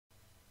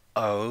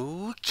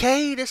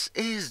Okay, this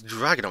is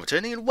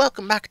DragonofEternity and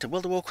welcome back to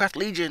World of Warcraft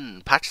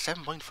Legion, patch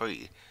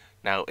 7.3.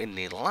 Now, in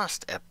the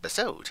last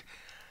episode,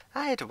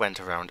 I had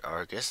went around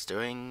Argus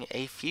doing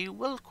a few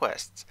world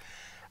quests,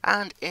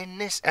 and in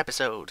this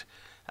episode,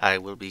 I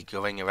will be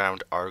going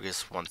around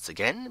Argus once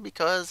again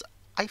because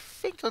I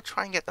think I'll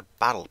try and get the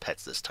battle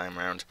pets this time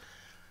around.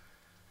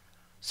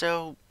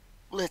 So,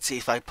 let's see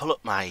if I pull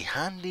up my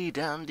handy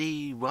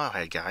dandy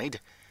Warhead guide.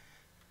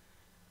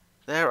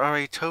 There are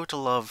a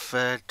total of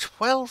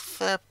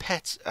 12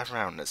 pets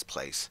around this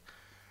place.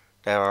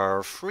 There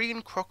are 3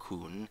 in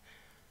Croccoon,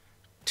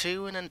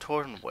 2 in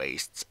Entorn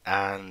Wastes,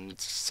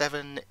 and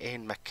 7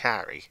 in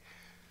Macari.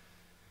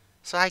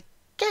 So I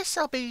guess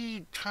I'll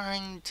be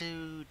trying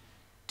to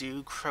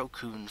do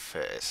Croccoon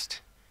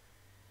first.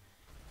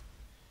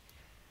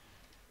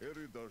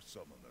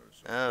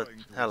 Oh,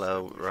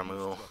 hello,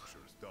 Ramul.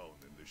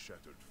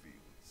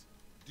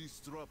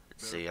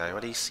 Let's see, I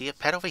already see a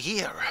pet over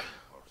here.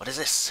 What is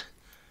this?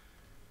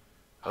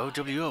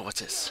 OWO,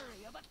 what's this?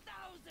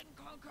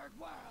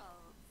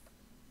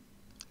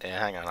 Yeah,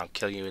 hang on, I'll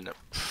kill you in the...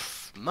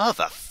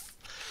 Mother...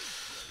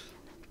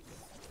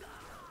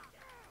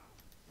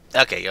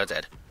 Okay, you're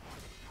dead.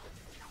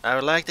 I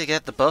would like to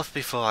get the buff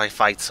before I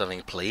fight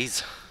something,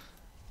 please.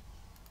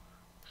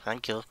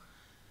 Thank you.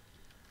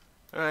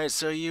 Alright,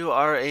 so you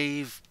are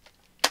a...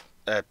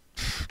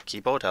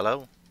 keyboard,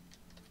 hello?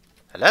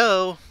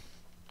 Hello?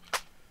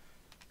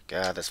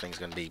 God, this thing's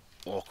gonna be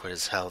awkward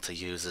as hell to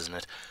use, isn't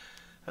it?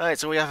 Alright,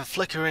 so we have a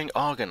Flickering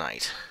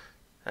Argonite.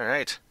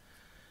 Alright.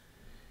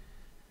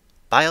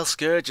 Bile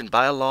Scourge and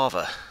Bile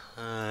Lava.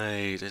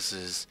 Alright, this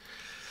is...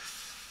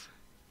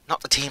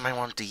 not the team I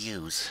want to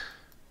use.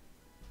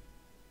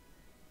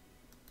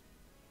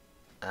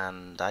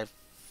 And I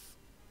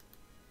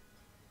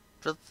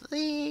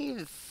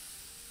believe...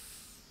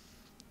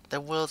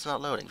 the world's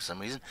not loading for some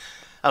reason.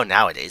 Oh,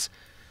 now it is.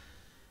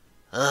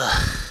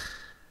 Ugh.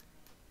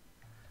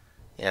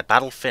 Yeah,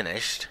 battle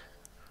finished.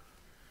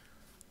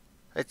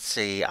 Let's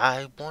see,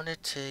 I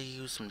wanted to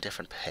use some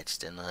different pets,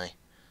 didn't I?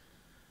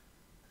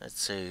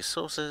 Let's see,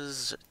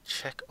 sources,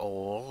 check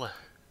all.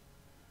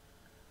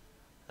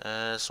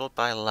 Sort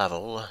by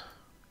level.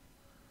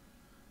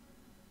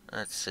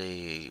 Let's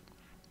see,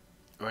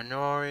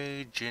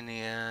 Renori,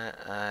 Ginia,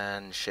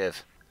 and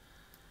Shiv.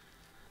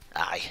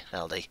 Aye,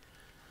 LD.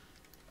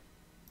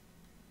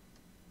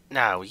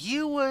 Now,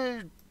 you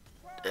were,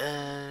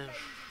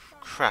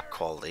 crap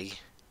quality.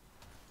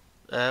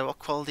 What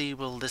quality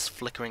will this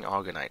Flickering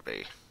Argonite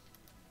be?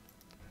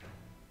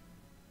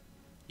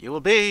 You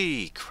will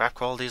be crap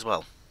quality as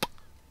well.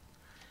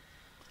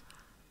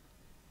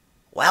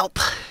 Welp.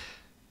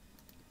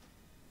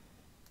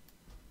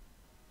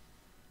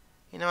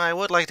 You know, I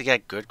would like to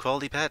get good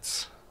quality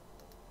pets.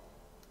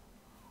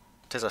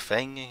 Tis a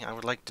thing I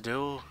would like to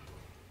do.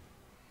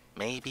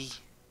 Maybe.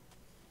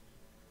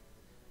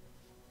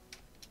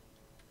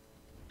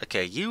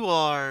 Okay, you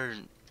are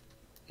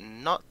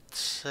not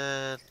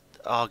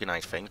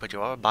Argonite thing, but you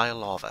are Bile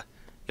Lava.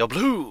 You're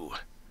blue!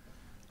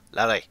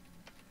 Lovely.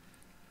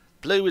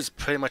 Blue is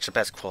pretty much the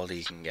best quality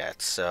you can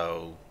get,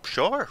 so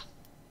sure.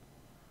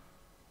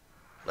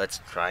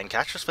 Let's try and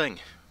catch this thing.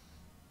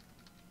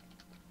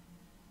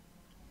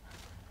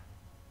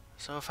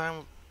 So if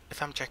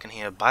I'm checking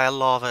here, Bile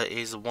Lava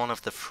is one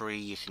of the 3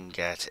 you can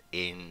get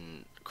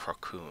in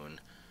Croccoon.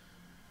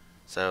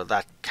 So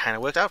that kind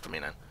of worked out for me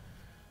then.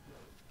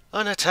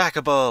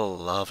 Unattackable!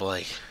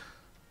 Lovely.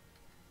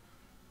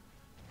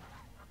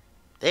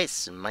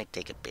 This might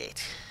take a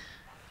bit.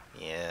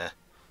 Yeah.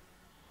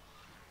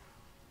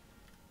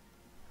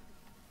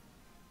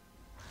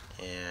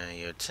 Yeah,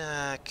 you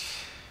attack.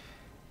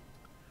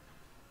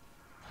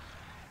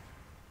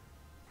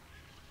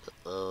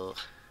 Uh-oh.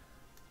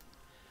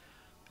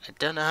 I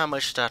don't know how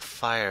much that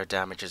fire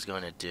damage is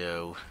going to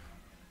do.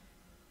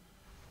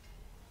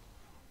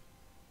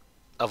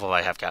 Although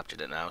I have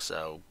captured it now,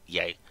 so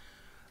yay.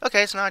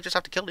 Okay, so now I just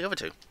have to kill the other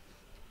 2.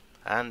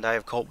 And I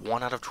have caught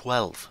 1 out of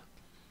 12.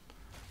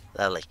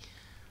 Lovely.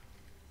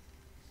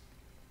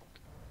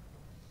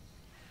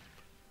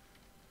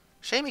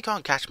 Shame you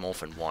can't catch more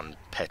than 1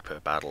 pet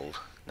per battle.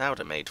 That would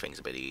have made things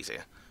a bit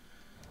easier.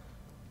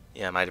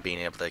 Yeah, I might have been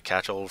able to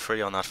catch all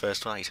 3 on that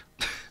first fight.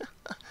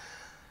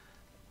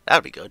 That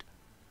would be good.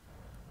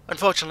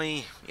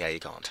 Unfortunately, yeah, you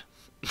can't.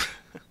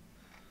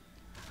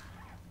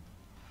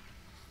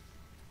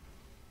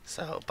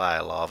 So,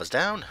 Bile Lava's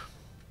down.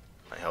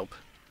 I hope.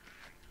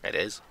 It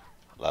is.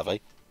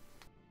 Lovely.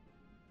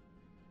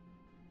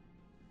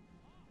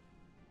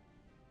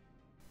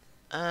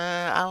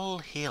 I'll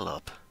heal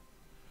up.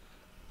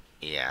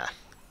 Yeah.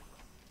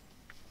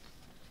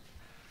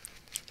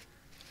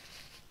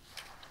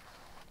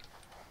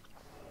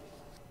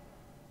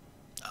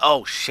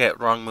 Oh shit,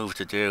 wrong move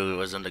to do. It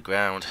was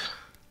underground.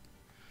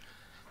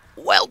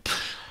 Welp!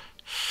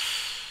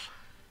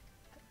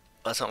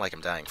 Well, it's not like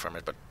I'm dying from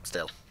it, but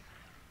still.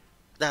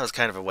 That was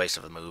kind of a waste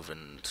of a move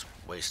and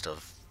waste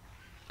of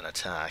an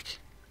attack.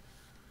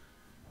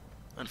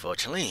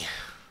 Unfortunately.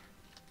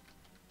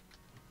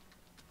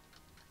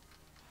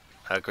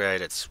 Oh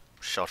great, it's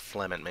shot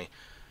phlegm at me.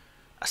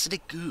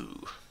 Acidic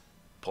goo.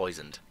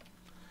 Poisoned.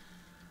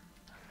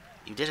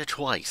 You did it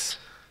twice.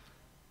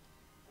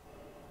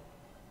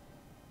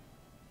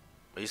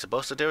 Were you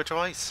supposed to do it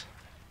twice?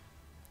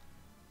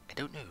 I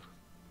don't know.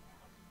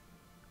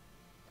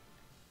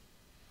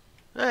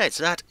 Right,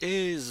 so that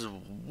is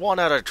 1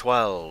 out of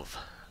 12.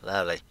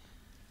 Lovely.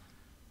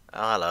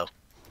 Oh, hello.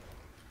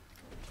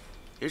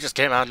 You just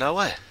came out of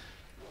nowhere.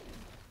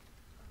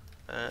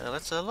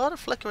 That's a lot of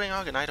flickering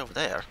Argonite over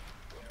there.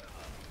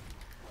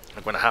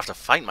 I'm going to have to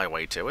fight my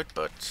way to it,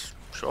 but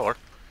sure.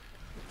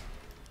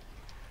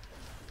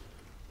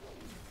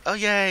 Oh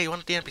yay, one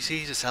of the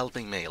NPCs is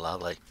helping me,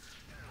 lovely.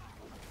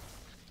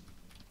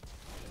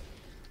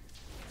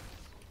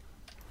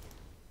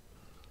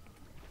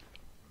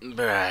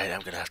 Right,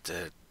 I'm going to have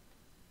to...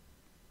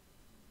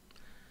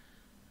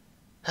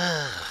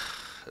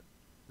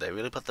 They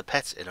really put the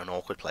pets in an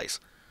awkward place.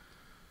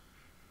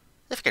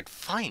 If I could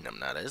find them,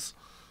 that is.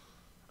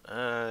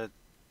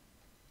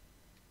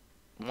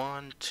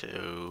 1,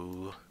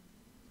 2,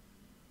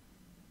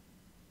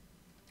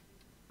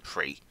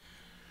 3.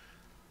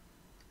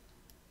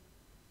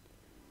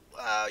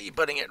 Wow, you're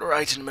putting it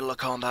right in the middle of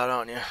combat,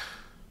 aren't you?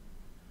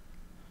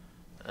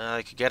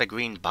 I could get a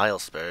green bile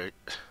scourge.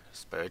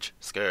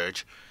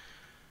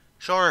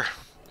 Sure,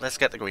 let's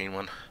get the green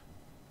one.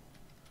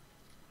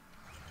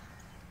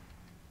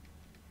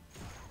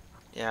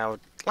 Yeah, I would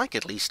like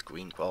at least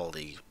green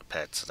quality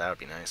pets, that would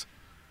be nice.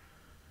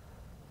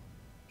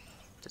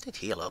 Did it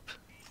heal up?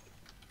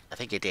 I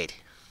think it did.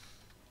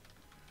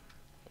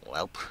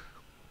 Welp.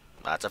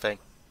 That's a thing.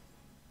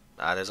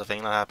 That is a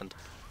thing that happened.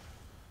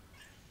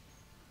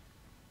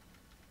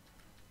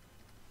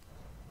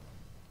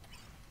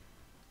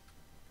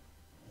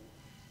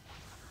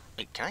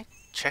 Wait, can I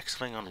check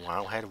something on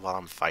Wowhead while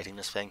I'm fighting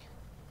this thing?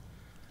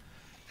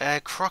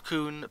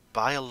 Crocoon,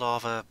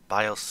 Biolava,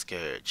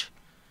 Bioscourge.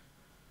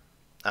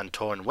 And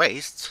Torn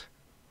Waste,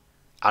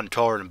 and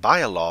Torn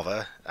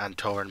Biolava, and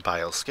Torn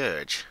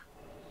Bioscourge.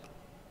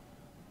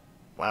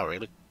 Wow,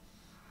 really?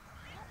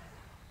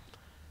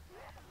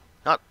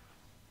 Not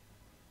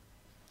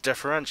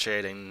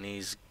differentiating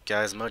these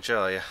guys much,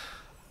 are you?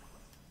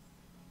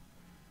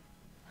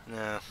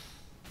 No.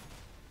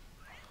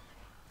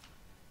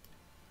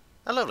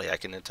 Oh, lovely, I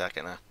can attack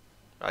it now.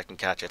 I can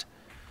catch it.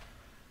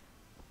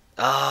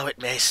 Oh,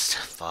 it missed.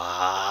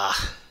 Fuck.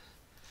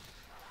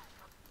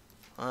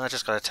 Well, I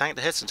just gotta tank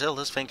the hits until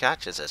this thing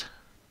catches it.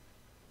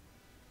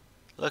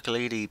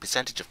 Luckily, the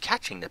percentage of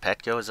catching the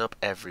pet goes up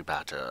every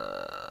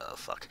battle.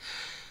 Fuck.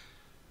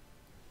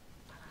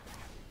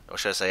 Or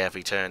should I say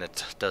every turn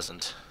it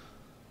doesn't.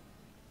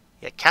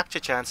 Yeah, capture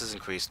chance is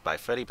increased by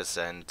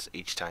 30%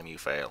 each time you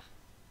fail.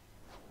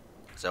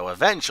 So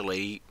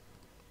eventually,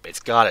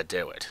 it's gotta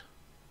do it.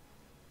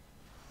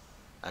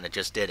 And it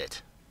just did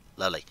it.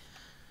 Lovely.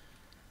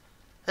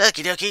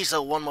 Okie dokie,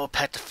 so one more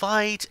pet to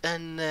fight,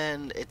 and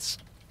then it's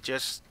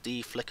just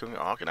the flickering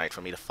Argonite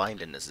for me to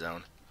find in this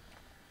zone.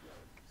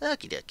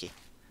 Okie dokie.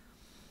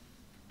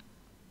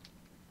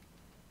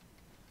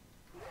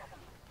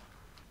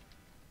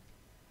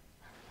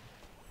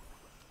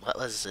 What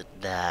was it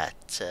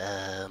that,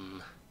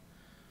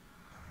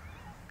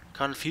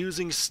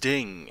 Confusing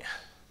Sting.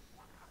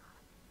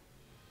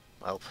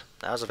 Well,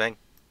 that was a thing.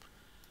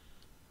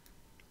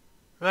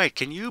 Right,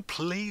 can you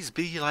please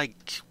be,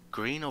 like,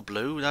 green or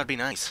blue? That'd be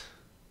nice.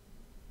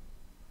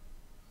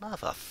 I'll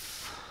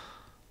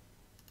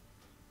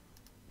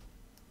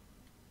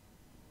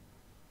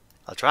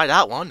try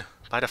that one,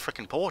 by the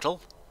frickin'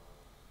 portal.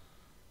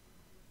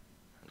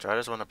 And try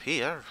this one up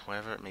here,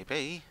 wherever it may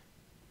be.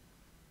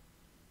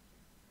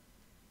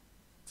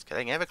 It's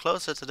getting ever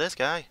closer to this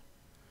guy.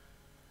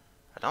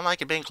 I don't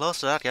like it being close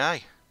to that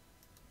guy.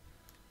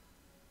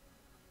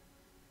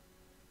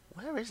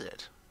 Where is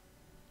it?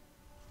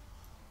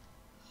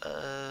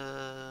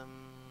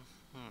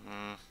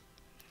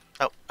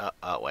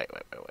 Oh, wait,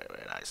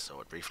 I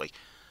saw it briefly.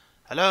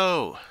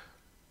 Hello!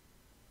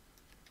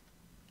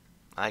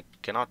 I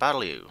cannot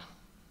battle you.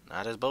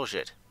 That is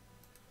bullshit.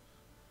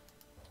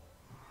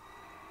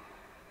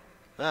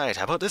 Right,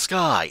 how about this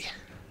guy?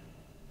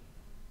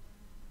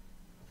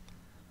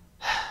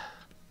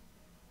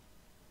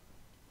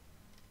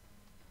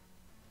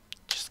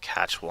 Just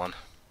catch one.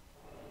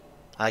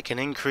 I can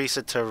increase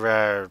it to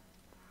rare.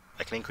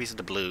 I can increase it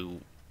to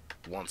blue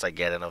once I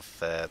get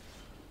enough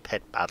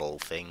pet battle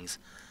things.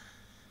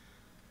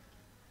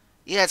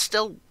 Yeah, it's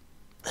still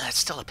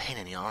a pain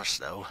in the arse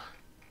though.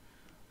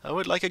 I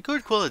would like a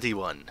good quality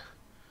one.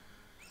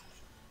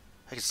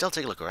 I can still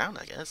take a look around,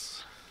 I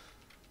guess.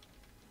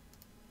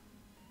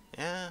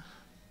 Yeah,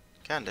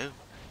 can do.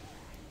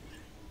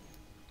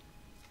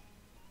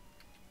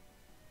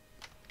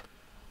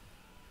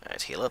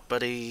 Alright, heal up,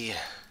 buddy.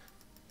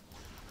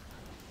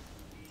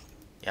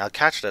 Yeah, I'll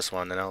catch this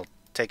one, and I'll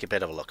take a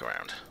bit of a look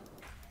around.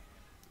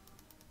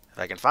 If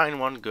I can find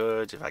one,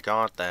 good. If I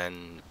can't,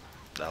 then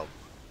I'll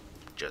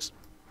just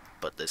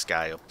put this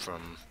guy up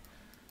from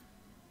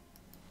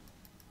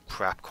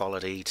crap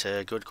quality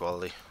to good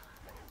quality.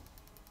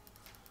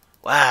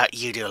 Wow,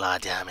 you do a lot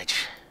of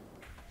damage.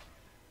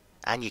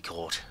 And you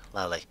caught.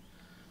 Lovely.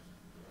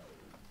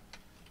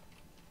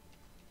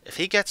 If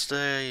he gets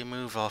the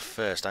move off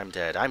first, I'm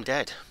dead. I'm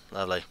dead.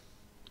 Lovely.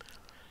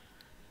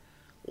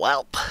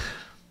 Welp.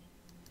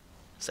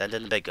 Send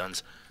in the big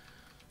guns.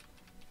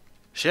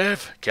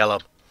 Shiv, kill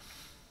him.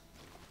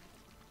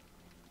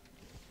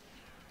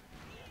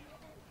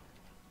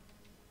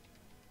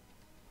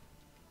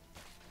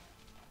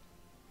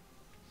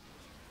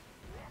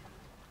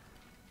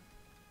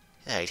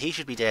 Right, he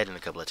should be dead in a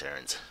couple of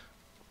turns.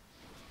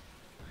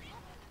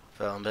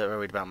 Felt a bit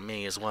worried about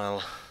me as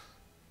well.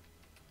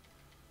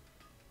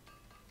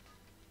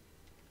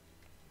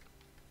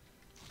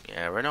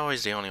 Yeah,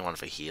 Renoir's the only one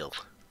for heal.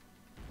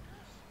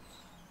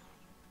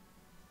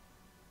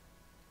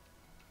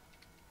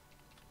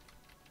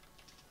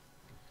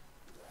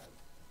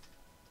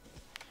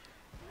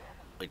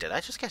 Wait, did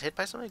I just get hit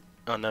by something?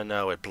 Oh no,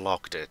 no, it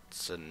blocked it,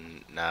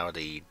 and now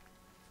the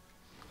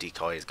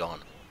decoy is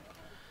gone.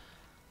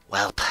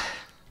 Welp.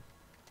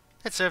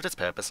 It served its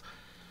purpose.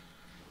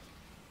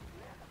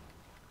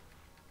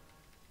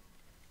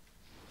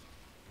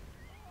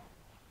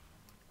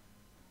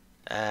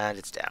 And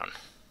it's down.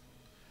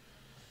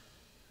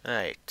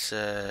 Right,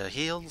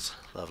 heals.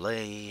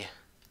 Lovely.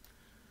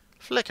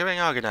 Flickering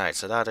Argonite,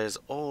 so that is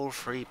all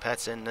 3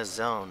 pets in the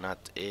zone.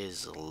 That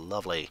is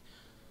lovely.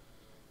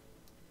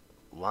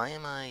 Why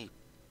am I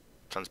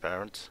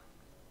transparent?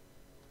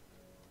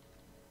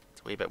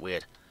 It's a wee bit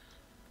weird.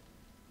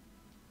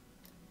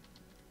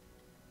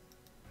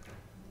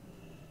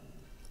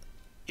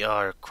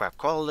 Your crap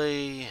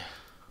quality.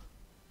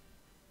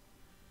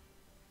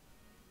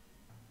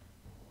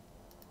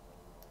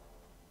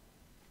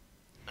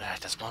 Alright,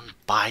 there's one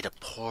by the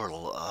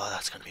portal. Oh,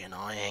 that's gonna be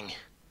annoying.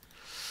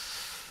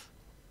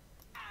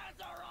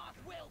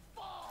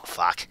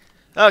 Fuck.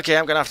 Okay,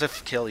 I'm gonna have to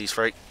kill these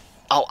 3.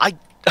 Oh, I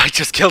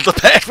just killed the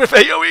pet with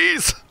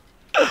AoEs!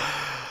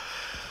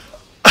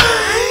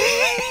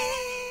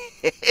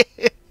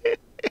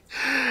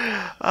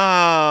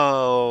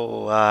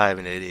 Oh, I'm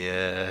an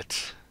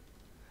idiot.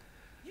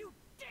 You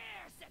dare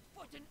set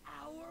foot in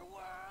our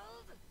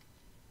world?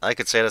 I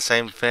could say the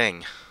same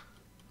thing.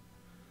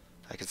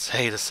 I could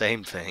say the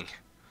same thing.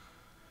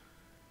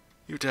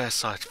 You dare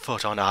set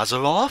foot on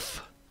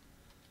Azeroth?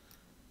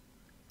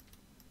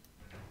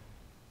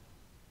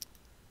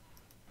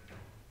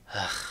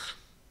 Ugh.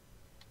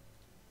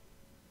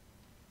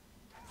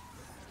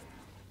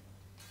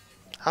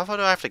 How far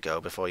do I have to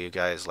go before you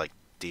guys, like,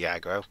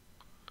 de-aggro?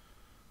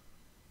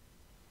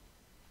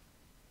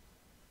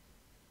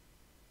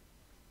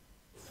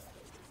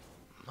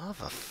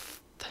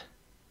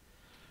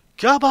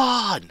 Come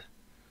on!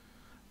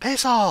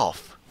 Piss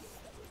off!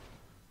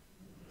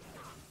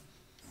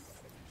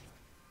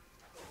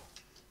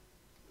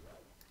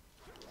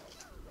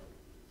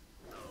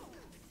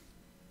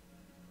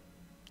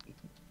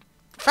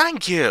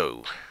 Thank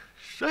you!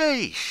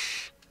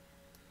 Sheesh!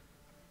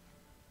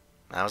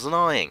 That was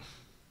annoying.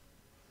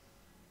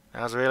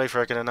 That was really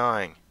freaking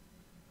annoying.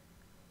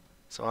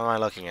 So what am I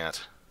looking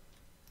at?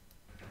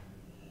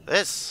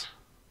 This!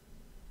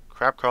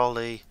 Crab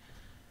Crawley.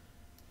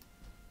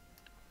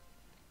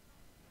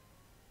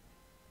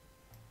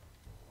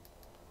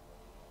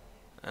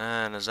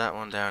 And there's that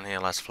one down here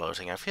last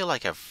floating. I feel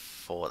like I've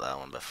fought that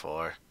one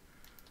before.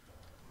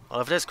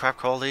 Well, if it is Crab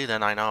Crawley,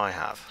 then I know I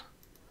have.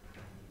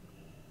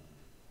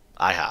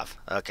 I have.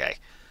 Okay.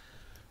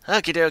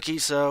 Okie dokie,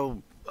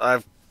 so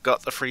I've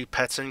got the 3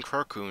 pets in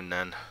Croccoon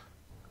then.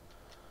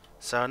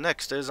 So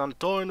next is on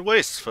Torn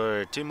Waste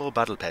for 2 more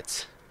battle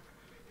pets.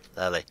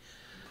 Lovely.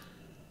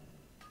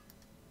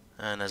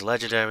 And there's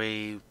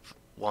legendary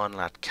one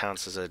that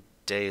counts as a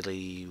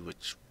daily,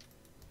 which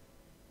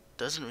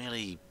doesn't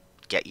really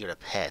get you the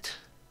pet.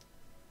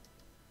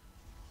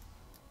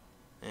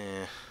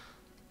 Eh.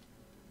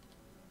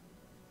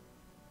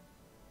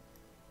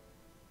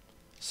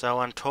 So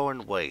on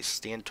Torn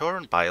Waste, the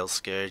Entoran Bile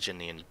Scourge and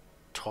the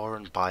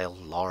Entoran Bile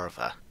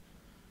Larva.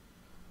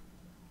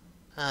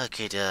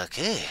 Okie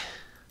dokie.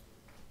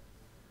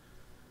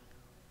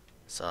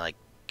 So I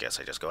guess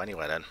I just go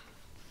anywhere then.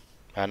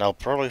 And I'll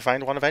probably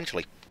find one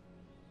eventually.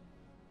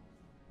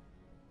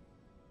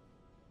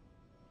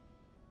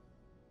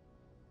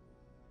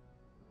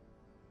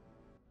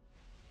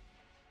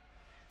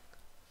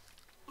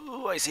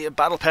 Ooh, I see a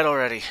battle pet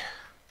already.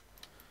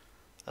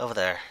 Over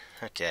there.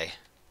 Okay.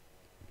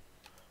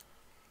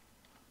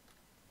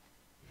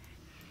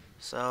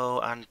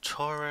 So,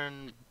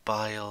 Entoran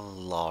Bile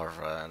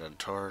Larva and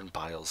Entoran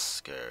Bile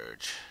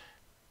Scourge.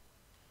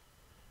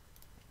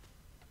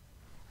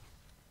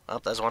 Oh,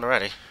 there's one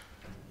already.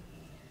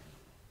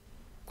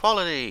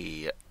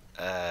 Quality.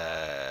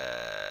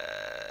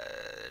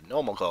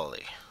 Normal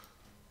quality.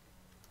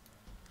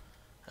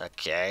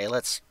 Okay,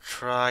 let's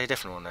try a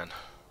different one then.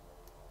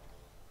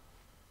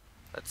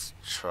 Let's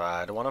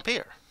try the one up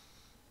here.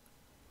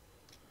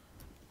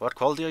 What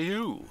quality are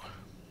you?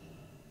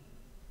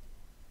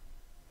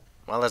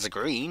 Well, there's a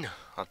green.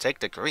 I'll take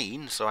the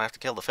green, so I have to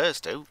kill the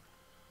first 2.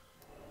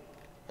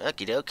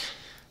 Okie doke.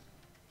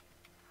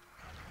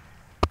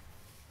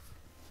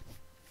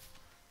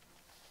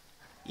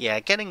 Yeah,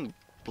 getting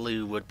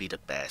blue would be the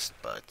best,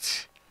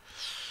 but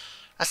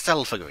I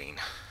settle for green.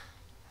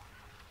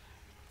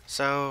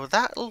 So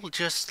that'll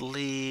just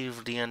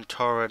leave the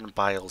Antoran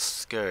Bile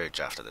Scourge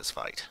after this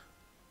fight.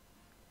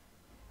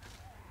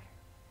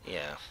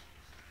 Yeah.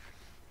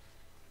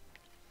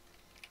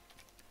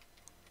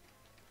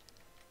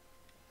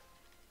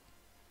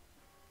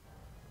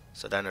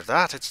 So then after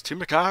that, it's to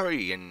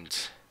Makari, and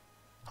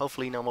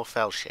hopefully no more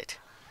fell shit.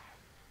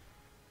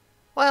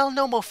 Well,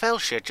 no more fell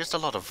shit, just a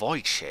lot of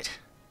void shit.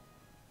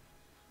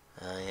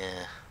 Oh,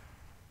 yeah.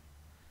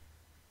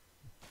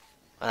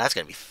 Well, that's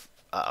gonna be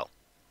uh-oh.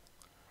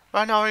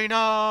 Renori,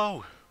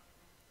 no!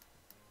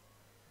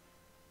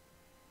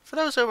 For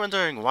those who are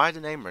wondering why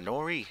the name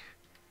Renori,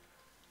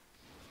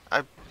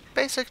 I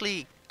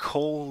basically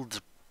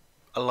called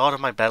a lot of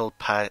my battle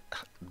pets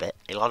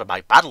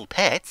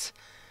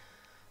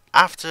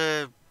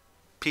after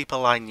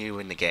people I knew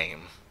in the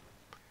game.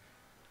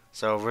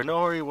 So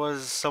Renori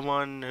was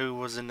someone who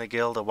was in the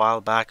guild a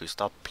while back who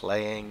stopped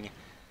playing,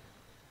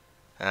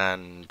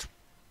 and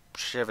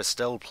Shiv is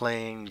still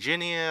playing.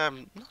 Ginny,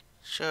 I'm not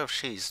sure if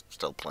she's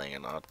still playing or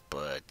not,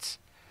 but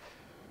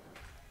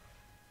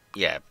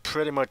yeah,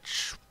 pretty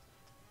much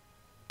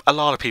a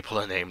lot of people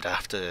are named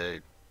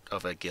after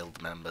other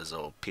guild members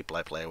or people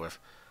I play with.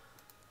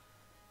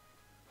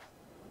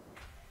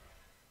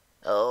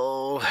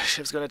 Oh,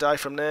 Shiv's gonna die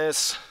from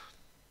this.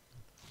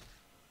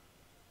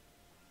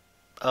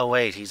 Oh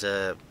wait, he's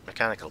a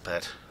mechanical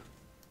pet.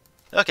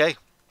 Okay,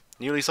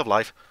 new lease of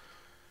life.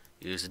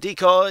 Use the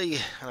decoy,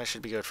 and I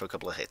should be good for a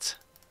couple of hits.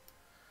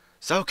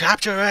 So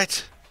capture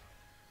it!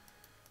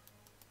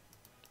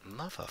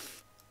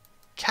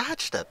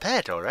 Catch the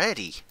pet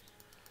already!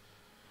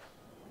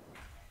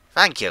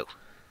 Thank you.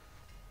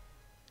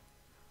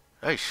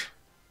 Nice.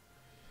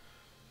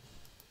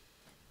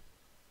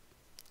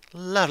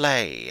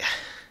 Lovely.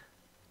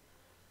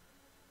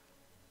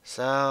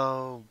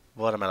 So,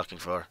 what am I looking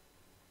for?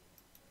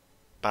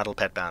 Battle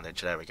Pet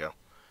Bandage, there we go.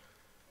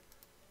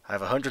 I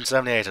have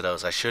 178 of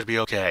those, I should be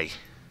okay.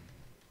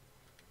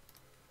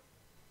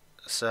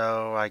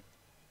 So, I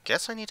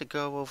guess I need to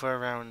go over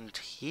around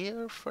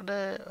here for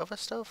the other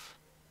stuff?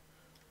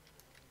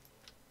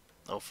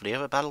 Oh, for the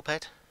other Battle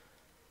Pet?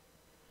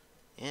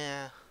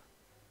 Yeah.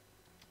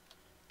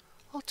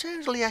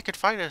 Alternatively, I could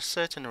find a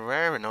certain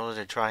rare in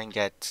order to try and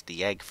get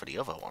the egg for the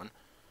other one.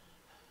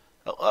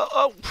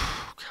 Oh,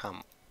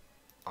 come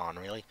on,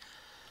 really?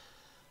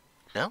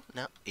 No?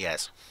 No?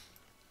 Yes.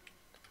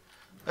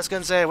 I was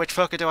gonna say, which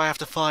fucker do I have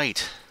to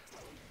fight?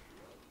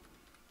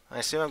 I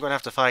assume I'm gonna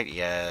have to fight.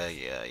 Yeah,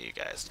 you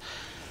guys.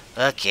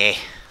 Okay.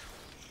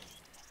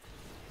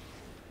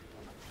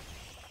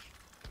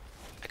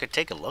 I could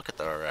take a look at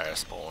the rare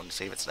spawn,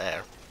 see if it's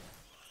there.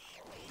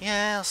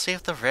 Yeah, I'll see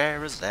if the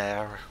rare is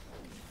there.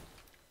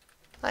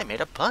 I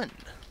made a pun.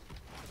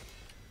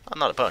 Oh,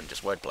 not a pun,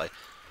 just wordplay.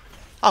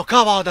 Oh,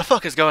 come on, the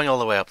fuck is going all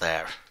the way up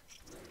there?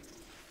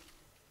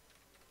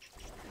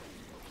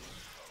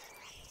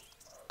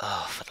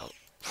 Oh, for the...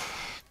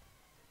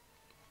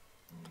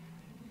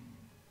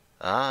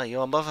 Ah,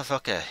 you a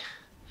motherfucker.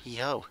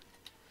 Yo.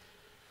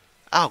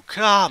 Oh,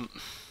 come!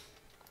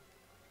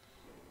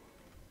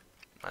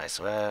 I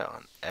swear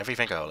on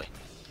everything holy.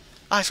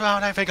 I swear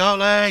on everything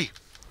holy!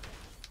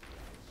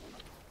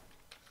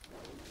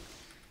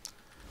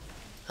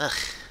 Ugh.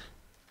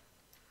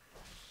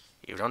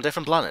 You're on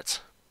different planets.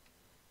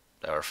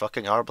 There are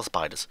fucking horrible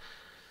spiders.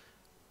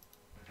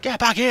 Get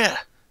back here!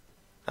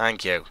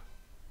 Thank you.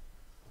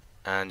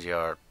 And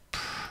you're...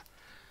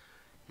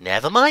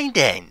 Never mind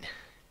then.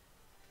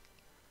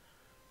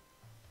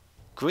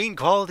 Green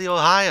quality or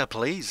higher,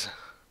 please.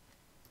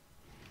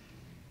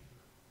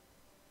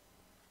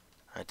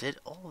 I did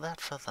all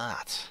that for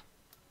that.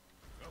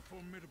 A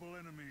formidable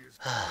enemy is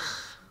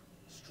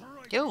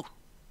You.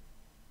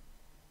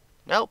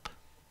 Nope.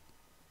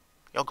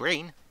 You're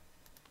green.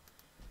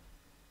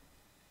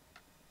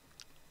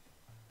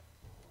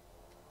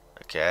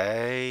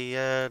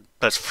 Okay,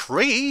 there's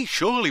three.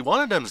 Surely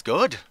one of them's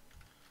good.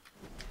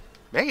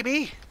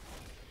 Maybe.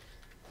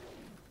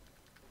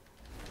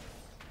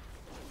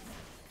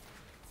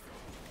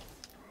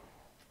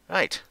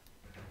 Right.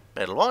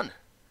 Middle one.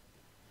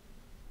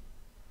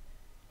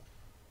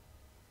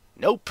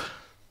 Nope.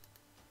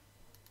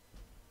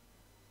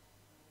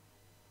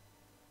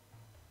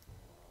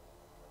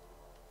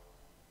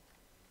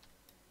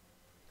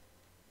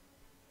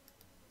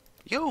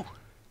 You.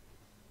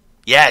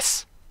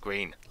 Yes.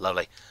 Green.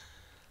 Lovely.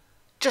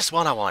 Just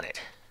one I wanted.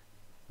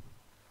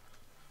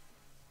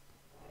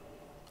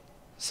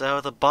 So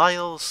the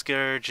Bile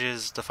Scourge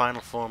is the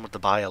final form of the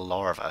Bile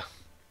Larva.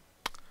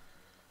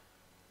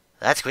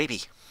 That's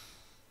creepy.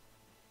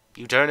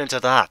 You turn into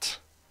that.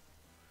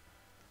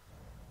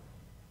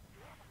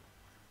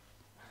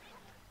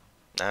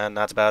 And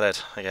that's about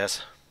it, I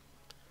guess.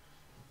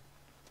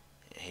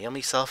 Heal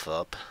myself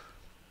up.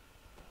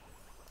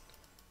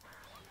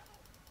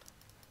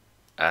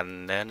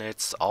 And then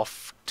it's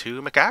off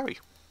to Makari.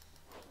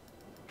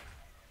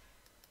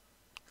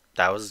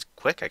 That was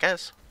quick, I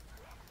guess.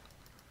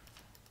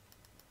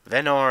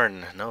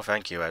 Venorn. No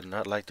thank you, I'd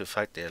not like to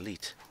fight the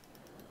elite.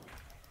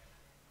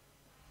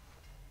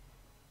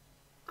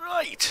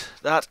 Right,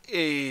 that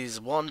is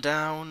one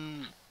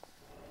down.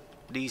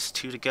 These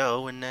two to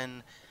go, and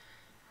then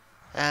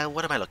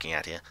what am I looking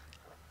at here?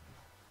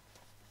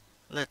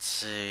 Let's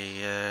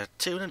see.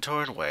 Two in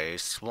Torn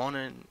Waste,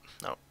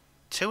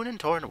 two in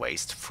Torn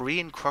Waste, three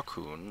in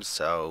Croccoon.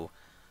 So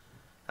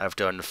I've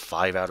done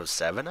 5 out of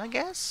 7, I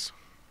guess.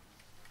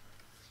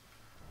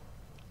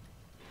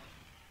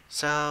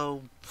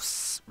 So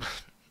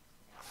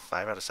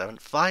 5 out of 7,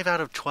 5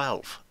 out of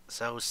 12.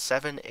 So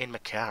 7 in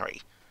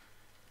Macari.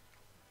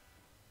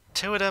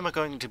 2 of them are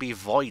going to be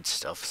void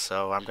stuff,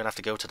 so I'm going to have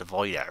to go to the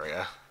void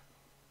area.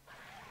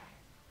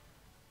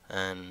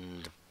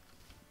 And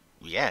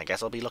yeah, I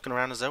guess I'll be looking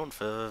around the zone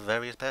for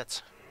various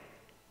pets.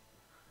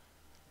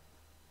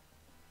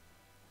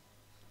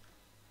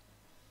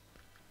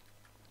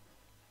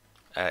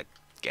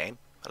 Game?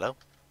 Hello?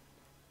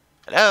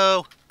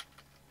 Hello?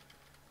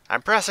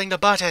 I'm pressing the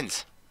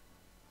buttons!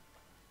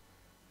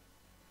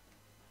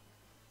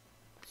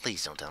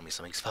 Please don't tell me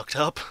something's fucked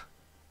up.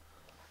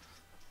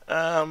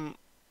 The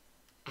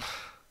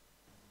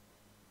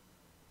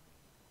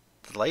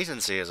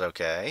latency is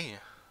okay.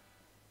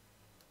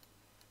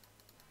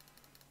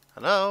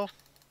 Hello?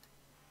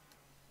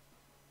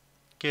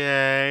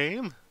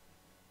 Game?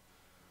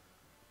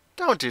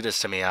 Don't do this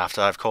to me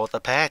after I've caught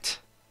the pet.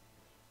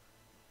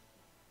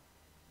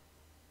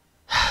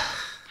 I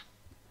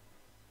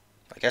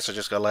guess I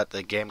just gotta let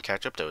the game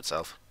catch up to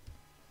itself.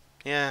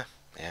 Yeah.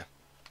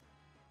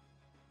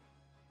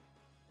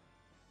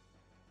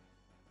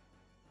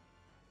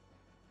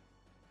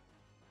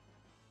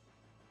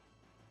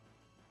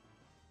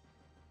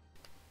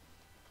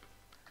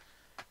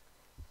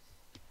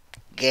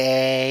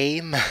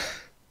 Game.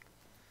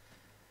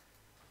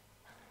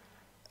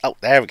 Oh,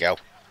 there we go.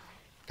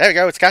 There we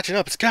go, it's catching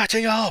up,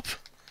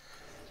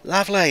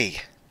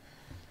 Lovely.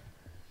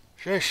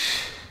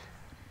 Shush.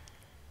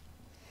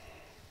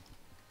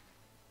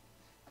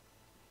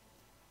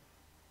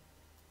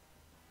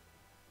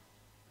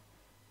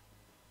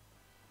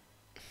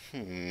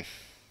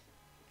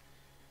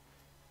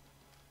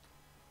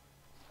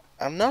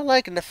 I'm not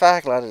liking the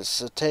fact that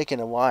it's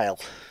taking a while.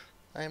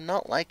 I'm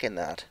not liking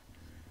that.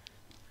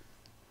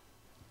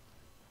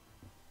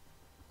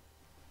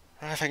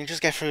 If I can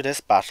just get through this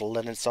battle,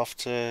 then it's off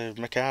to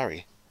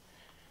Macari.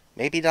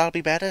 Maybe that'll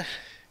be better.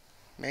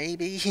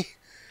 Maybe.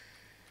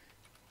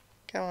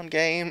 Come on,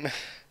 game.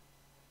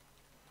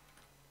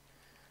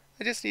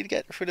 I just need to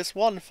get through this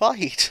one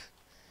fight.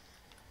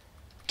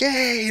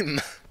 Game!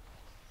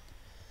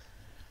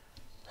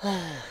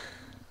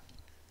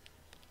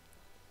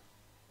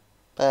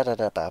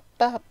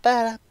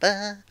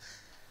 Ba-da-da-ba-ba-ba-da-ba.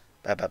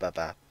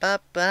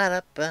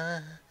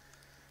 Ba-ba-ba-ba-ba-ba-da-ba.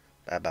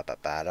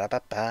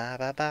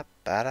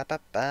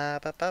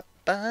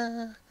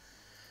 Ba-ba-ba-ba-da-ba-ba-ba-ba-ba-ba-ba.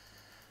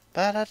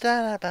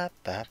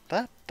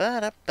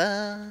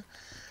 Ba-da-da-da-ba-ba-ba-ba-da-ba.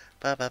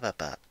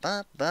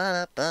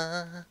 Ba-ba-ba-ba-ba-ba-da-ba.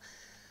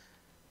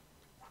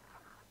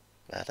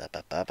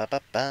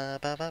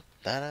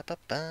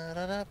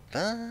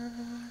 Ba-da-ba-ba-ba-ba-ba-ba-ba-da-ba-ba-da-ba.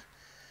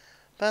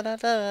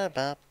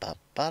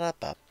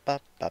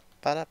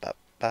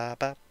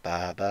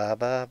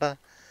 Ba-da-da-da-ba-ba-ba-da-ba-ba-ba-ba-ba-ba-ba-ba.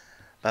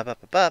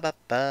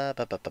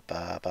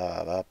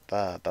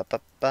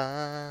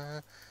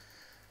 Ba-ba-ba-ba-ba-ba-ba-ba-ba-ba-ba-ba.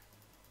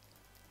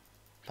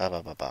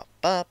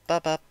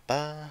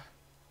 Ba-ba-ba-ba-ba-ba-ba-ba.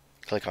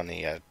 Click on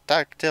the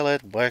attack till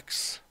it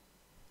works.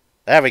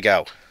 There we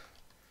go.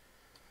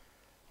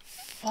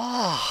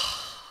 Fuck.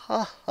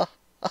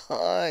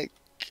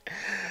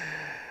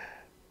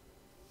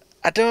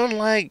 I don't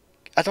like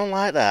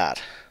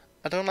that.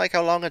 I don't like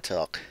how long it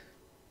took.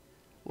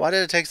 Why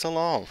did it take so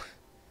long?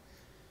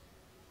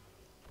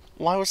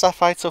 Why was that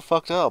fight so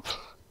fucked up?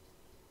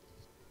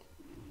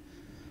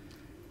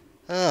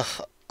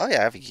 Ugh. Oh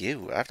yeah, I have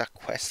you. I have that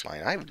quest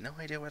line. I have no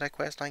idea where that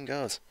quest line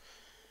goes.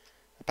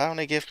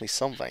 Apparently gives me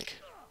something.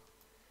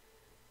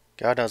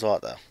 God knows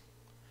what though.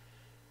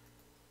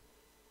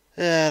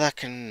 Yeah, that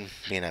can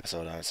be an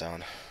episode on its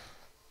own.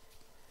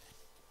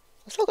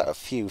 I've still got a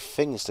few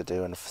things to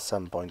do in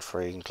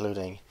 7.3,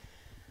 including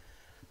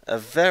a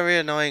very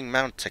annoying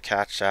mount to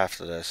catch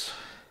after this.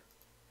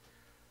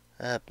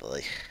 Oh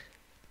boy.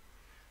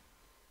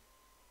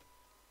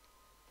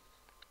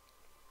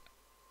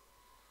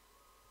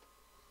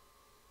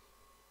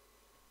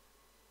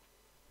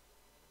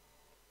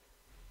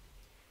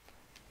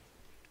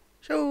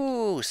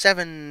 So,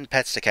 7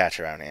 pets to catch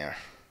around here.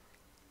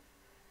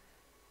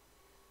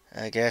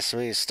 I guess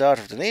we start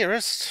with the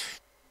nearest.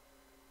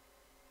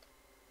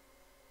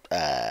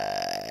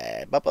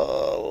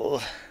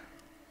 Bubble.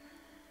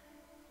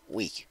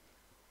 Weak.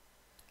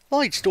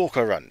 Light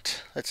Stalker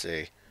Runt. Let's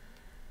see.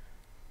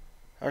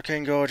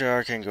 Arcane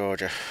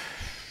Gorger.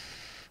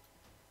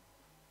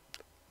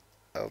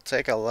 I'll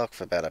take a look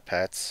for better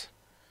pets.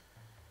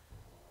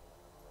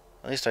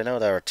 At least I know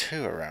there are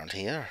 2 around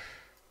here.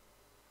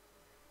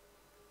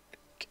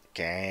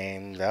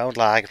 Game, don't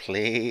lag,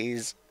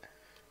 please.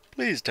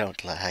 Please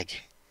don't lag.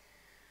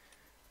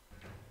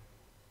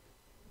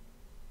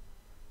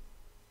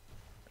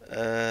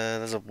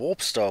 There's a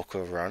Warp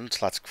Stalker Runt.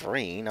 That's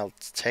green. I'll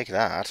take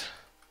that.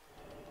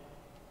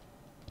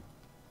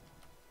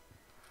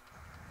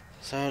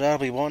 So that'll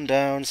be 1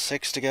 down,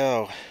 6 to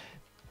go.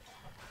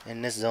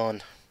 In this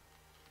zone.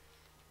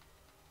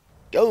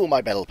 Go,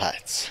 my battle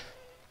pets!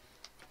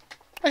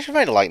 I should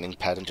find a lightning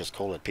pet and just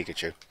call it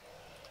Pikachu.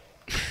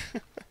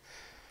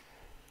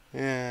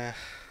 Yeah.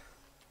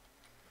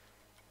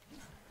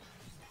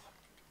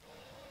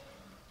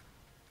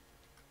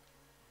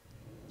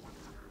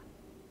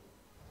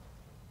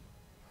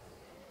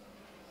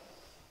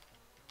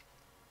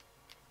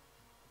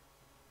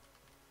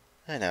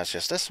 And now it's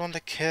just this one to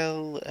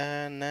kill,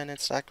 and then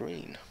it's that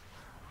green.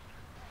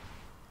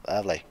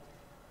 Lovely.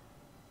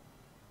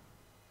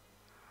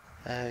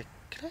 Can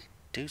I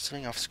do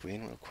something off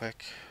screen real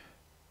quick?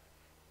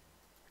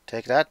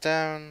 Take that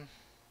down.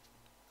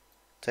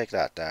 Take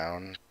that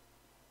down.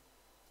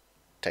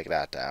 Take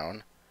that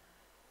down.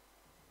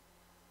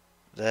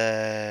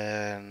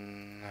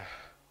 Then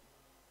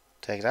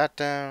take that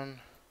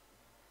down.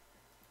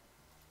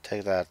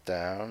 Take that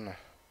down.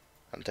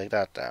 And take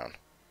that down.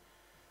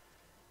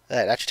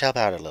 That should help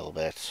out a little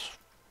bit.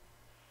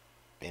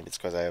 Maybe it's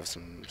because I have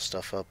some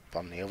stuff up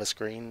on the other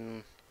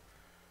screen.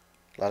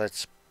 A lot of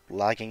it's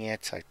lagging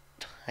it.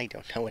 I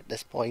don't know at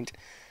this point.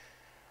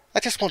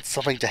 I just want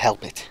something to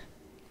help it.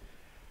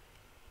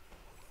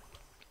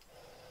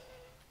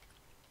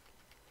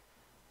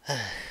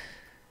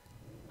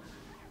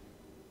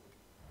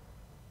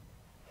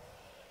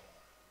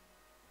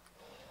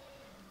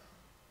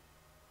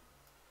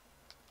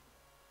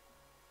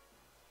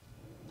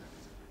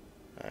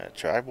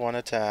 Try one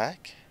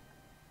attack.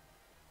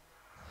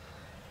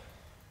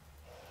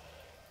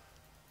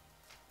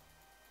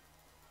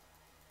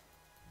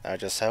 Now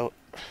just how...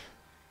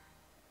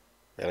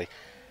 Really?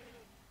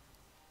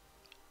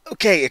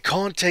 Okay, it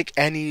can't take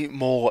any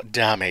more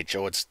damage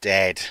or it's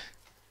dead.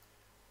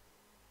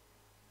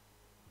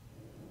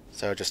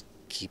 So just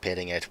keep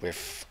hitting it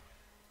with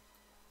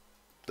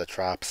the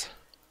traps.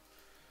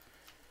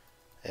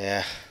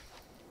 Yeah.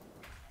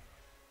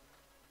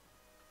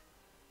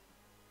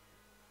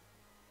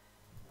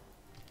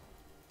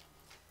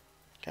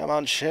 Come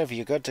on, Shiv,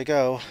 you're good to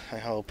go, I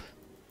hope.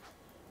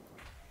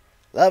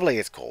 Lovely,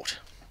 it's caught.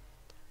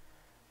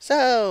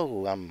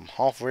 So, I'm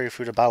halfway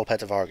through the battle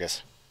pet of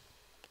Argus.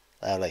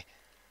 Lovely.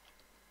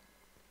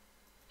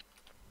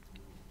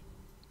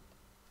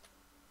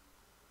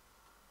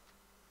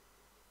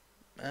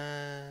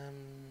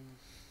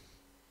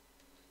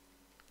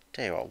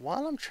 Tell you what,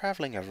 while I'm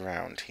travelling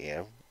around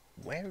here,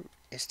 where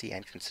is the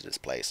entrance to this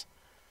place?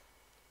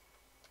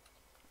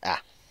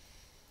 Ah.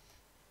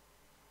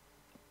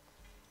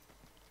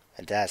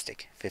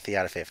 Fantastic. 50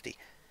 out of 50.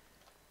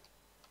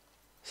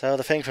 So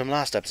the thing from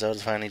last episode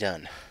is finally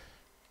done.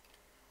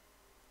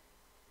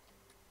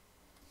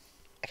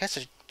 I guess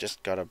I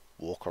just gotta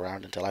walk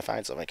around until I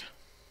find something.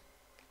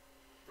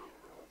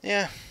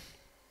 Yeah.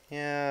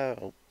 Yeah.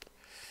 Oh.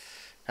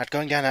 Not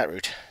going down that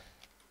route.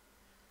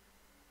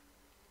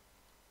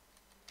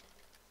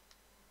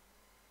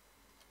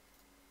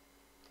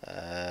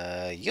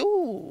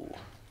 You.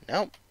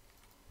 Nope.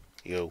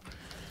 You.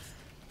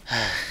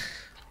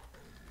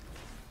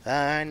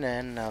 Fine,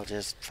 then I'll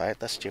just fight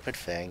the stupid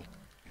thing.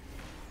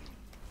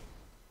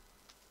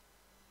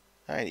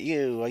 Alright,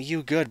 you. Are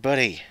you good,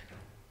 buddy?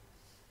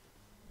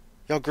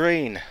 You're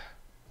green.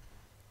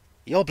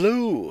 You're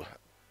blue.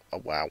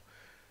 Oh, wow.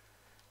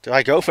 Do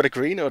I go for the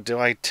green or do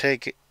I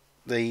take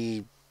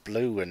the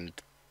blue and...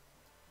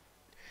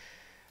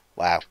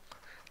 Wow.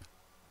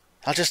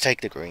 I'll just take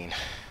the green.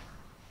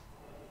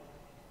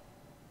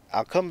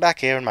 I'll come back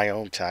here in my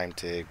own time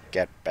to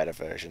get better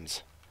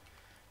versions.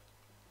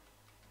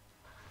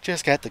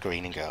 Just get the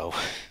green and go.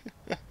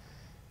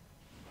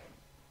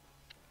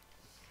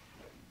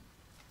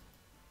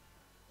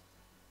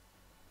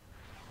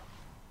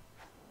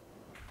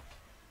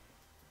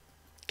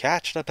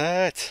 Catch the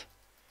pet!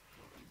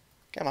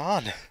 Come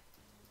on!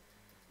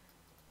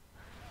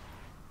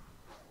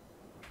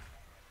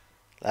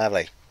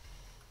 Lovely.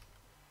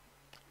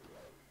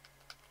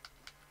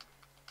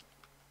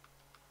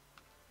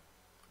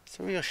 It's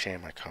a real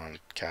shame I can't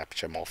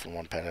capture more than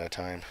one pet at a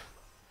time.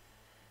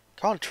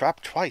 Can't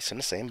trap twice in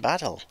the same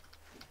battle.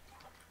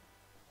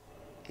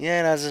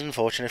 Yeah, that's an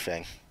unfortunate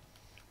thing.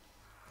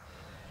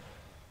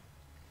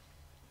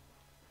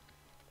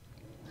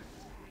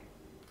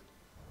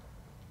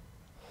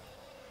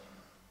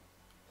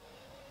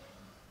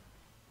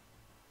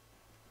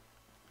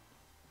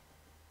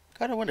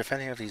 Kinda wonder if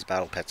any of these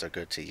battle pets are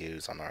good to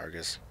use on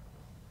Argus.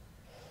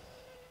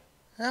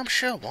 I'm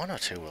sure one or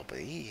two will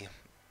be.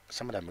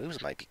 Some of the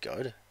moves might be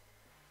good.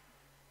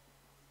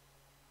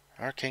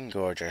 Arcane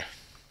Gorger.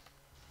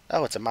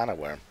 Oh, it's a mana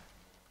worm.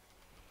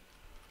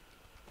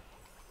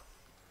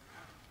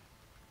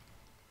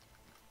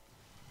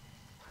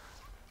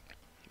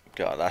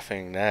 God, that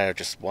thing now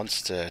just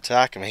wants to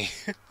attack me.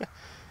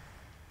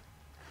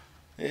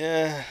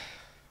 Yeah.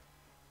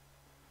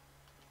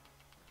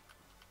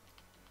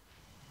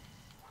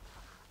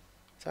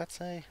 Does that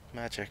say?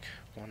 Magic.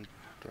 1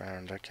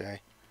 round,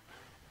 okay.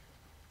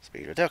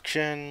 Speed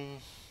reduction.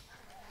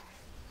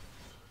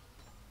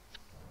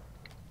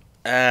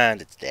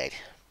 And it's dead.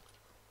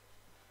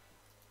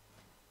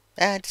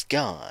 And it's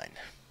gone.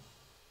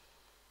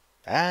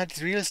 And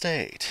it's real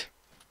estate.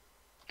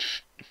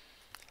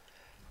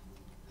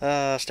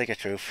 Stick of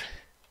truth.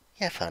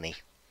 Yeah, funny.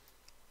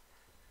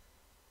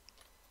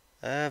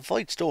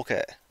 Void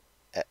Stalker.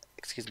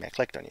 Excuse me, I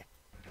clicked on you.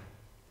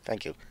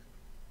 Thank you.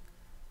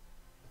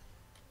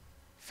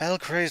 Fell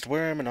Crazed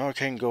Worm and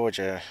Arcane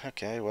Gorger.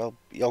 Okay, well,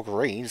 you're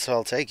green, so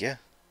I'll take you.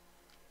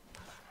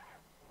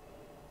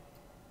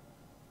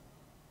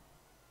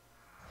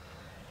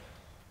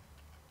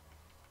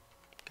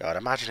 God,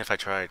 imagine if I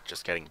tried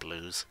just getting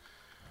blues.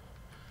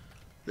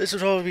 This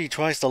would probably be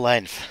twice the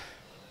length.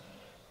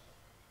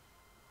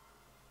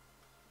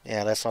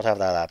 Yeah, let's not have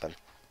that happen.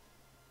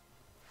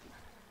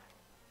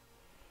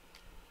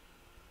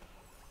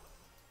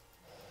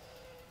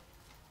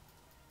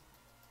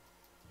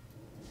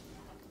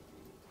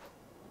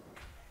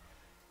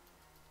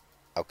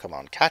 Oh, come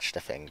on, catch the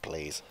thing,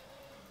 please.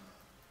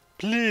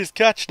 Please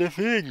catch the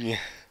thing!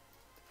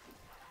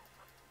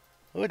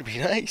 Would be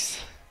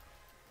nice.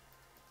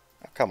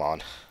 Oh, come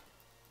on.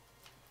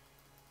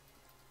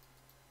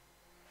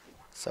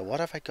 So what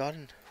have I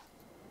gotten?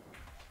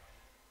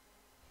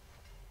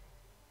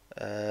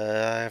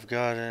 I've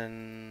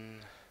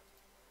gotten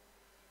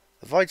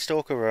the Void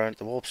Stalker round,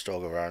 the Warp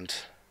Stalker round.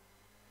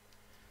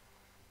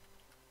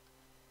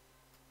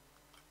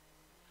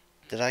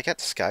 Did I get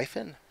the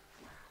Skyfin?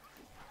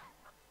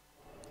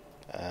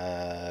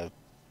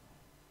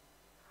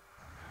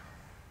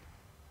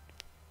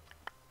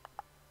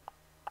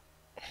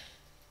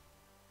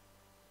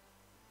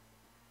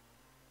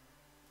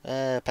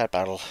 Pet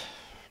battle.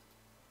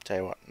 Tell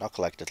you what, not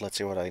collected. Let's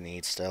see what I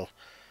need still.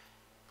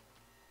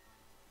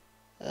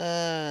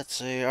 Let's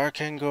see,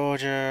 Arcane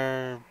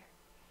Gorger.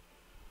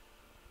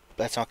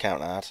 Let's not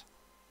count that.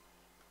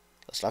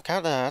 Let's not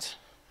count that.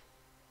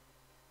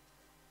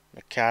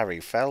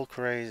 Macari, Fell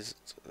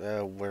Crazed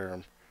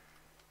Worm.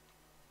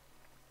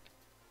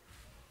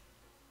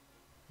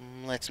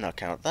 Let's not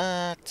count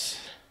that.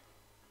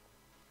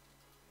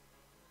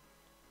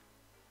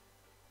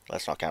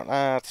 Let's not count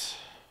that.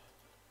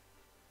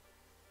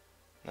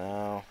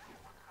 No.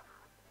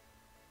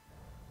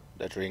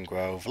 The Dream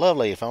Grove.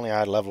 Lovely, if only I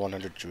had level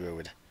 100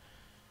 Druid.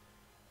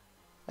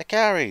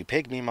 Macari,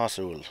 Pygmy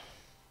Mosul.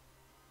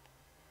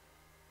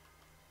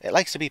 It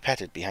likes to be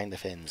petted behind the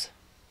fins.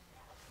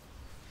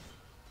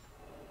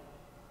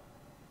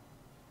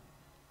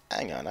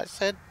 Hang on, I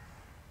said...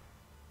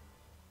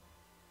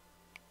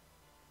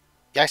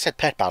 Yeah, I said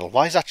pet battle.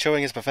 Why is that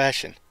showing his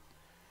profession?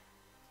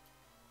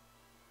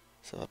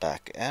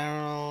 Silverback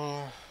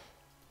Arrow.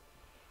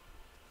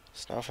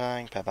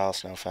 Snowfang, Pet Battle,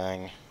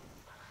 Snowfang.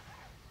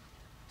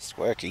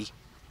 Squirky.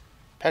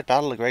 Pet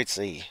Battle, the Great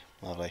Sea.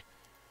 Lovely.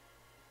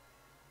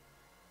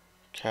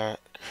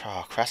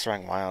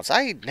 Crasserang Wilds.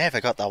 I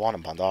never got that one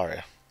in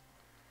Pandaria.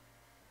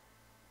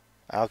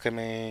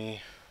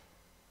 Alchemy.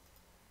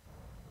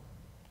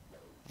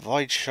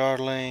 Void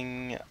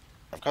Shardling.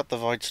 I've got the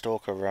Void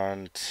Stalker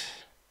around.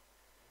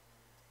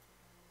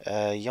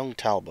 Young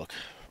Talbuk.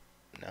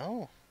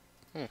 No?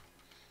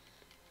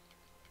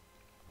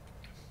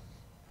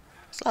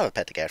 Still have a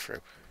pet to get through.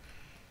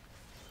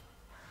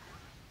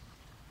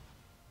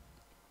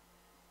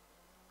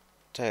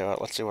 Tell you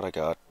what, let's see what I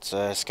got.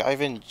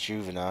 Skyvin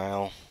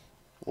Juvenile,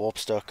 Warp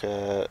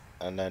Stalker,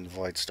 and then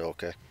Void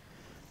Stalker.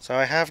 So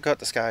I have got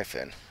the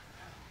Skyfin.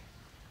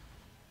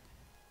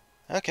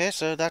 Okay,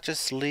 so that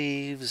just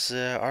leaves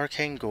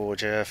Arcane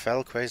Gorger,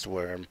 Fell Crazed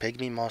Worm,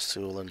 Pygmy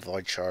Mosul, and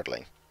Void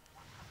Shardling.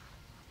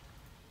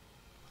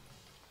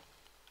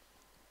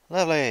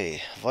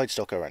 Lovely! Void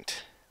Stalker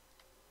rent.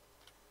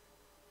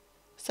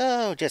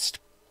 So, just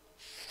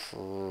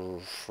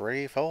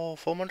 3, 4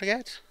 more to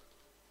get?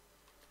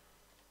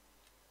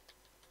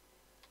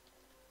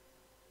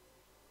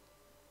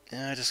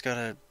 Yeah, I just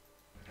gotta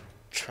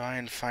try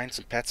and find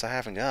some pets I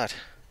haven't got.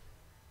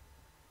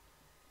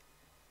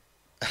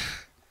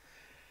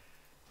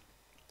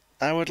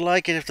 I would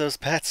like it if those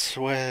pets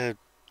were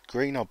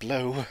green or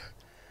blue.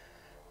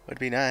 Would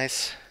be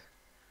nice.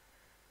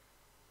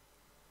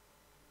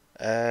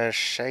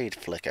 Shade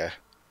Flicker.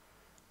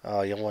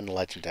 Oh, you're one of the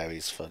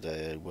legendaries for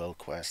the world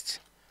quests.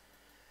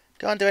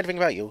 Can't do anything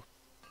about you.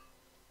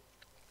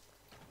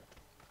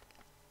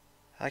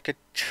 I could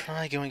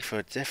try going for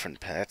a different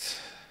pet.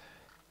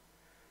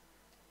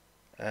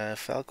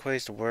 Fell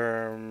Crazed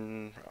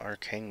Worm,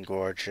 Arcane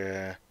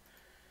Gorger,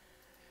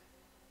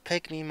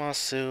 Pygmy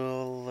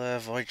Mosul,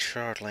 Void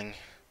Shardling.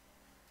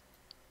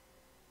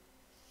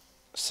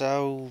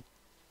 So,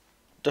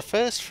 the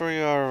first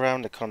 3 are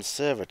around the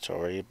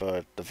conservatory,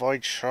 but the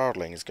Void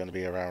Shardling is going to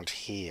be around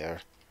here.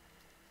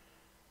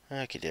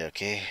 Okie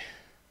dokie.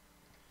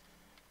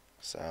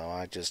 So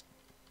I just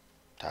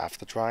have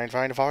to try and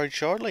find a Void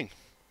Shardling.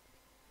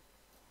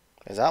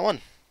 Is that one?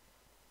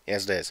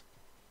 Yes, it is.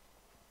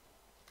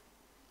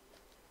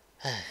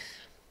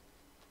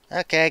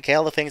 Okay,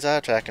 kill the things that are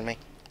attacking me.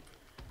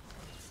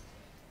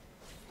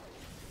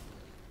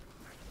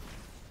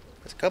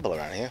 There's a couple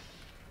around here.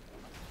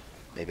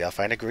 Maybe I'll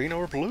find a green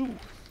or a blue.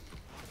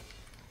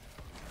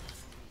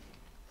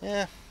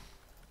 Yeah.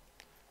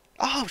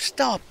 Oh,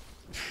 stop!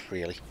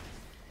 Really.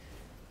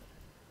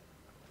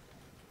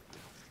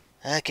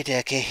 Okie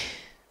dokie.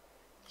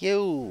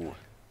 You!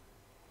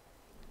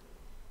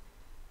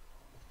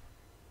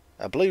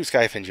 A blue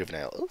skyfin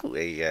juvenile. Ooh,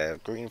 a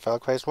green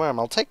falcrazed worm.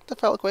 I'll take the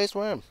falcrazed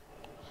worm.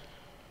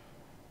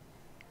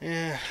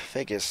 Yeah,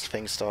 figures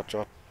things start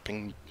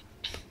dropping.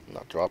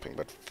 Not dropping,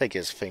 but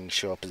figures things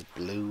show up as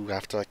blue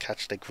after I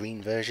catch the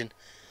green version.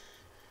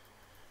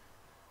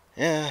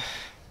 Yeah.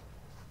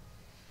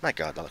 My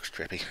god, that looks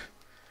trippy.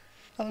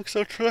 That looks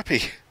so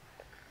trippy.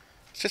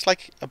 It's just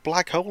like a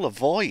black hole, a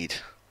void.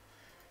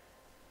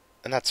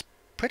 And that's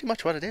pretty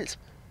much what it is.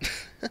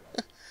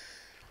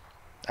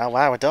 Oh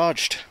wow, I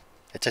dodged.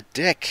 It's a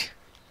dick.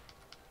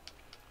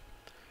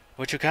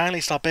 Would you kindly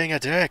stop being a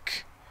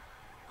dick?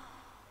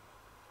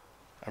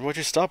 And would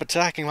you stop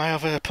attacking my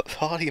other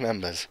party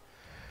members?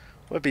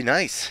 Would be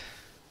nice.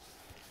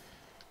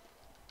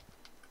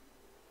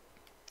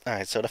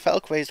 Alright, so the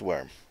falcrazed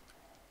worm.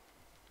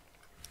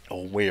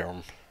 Or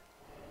worm.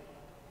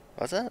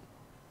 What's that?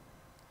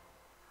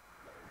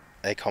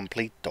 A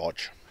complete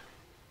dodge.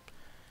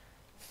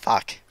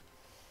 Fuck.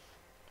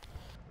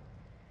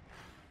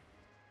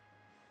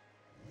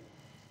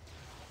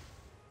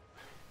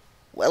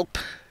 Welp.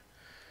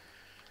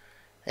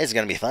 This is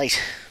gonna be a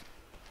fight.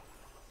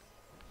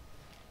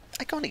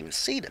 I can't even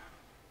see them.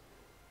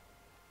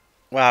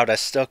 Wow, they're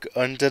stuck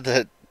under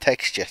the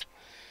texture.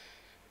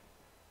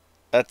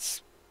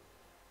 That's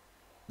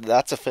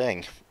a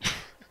thing.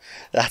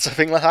 That's a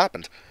thing that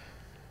happened.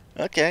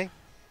 Okay.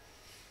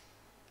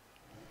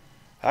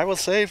 I will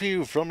save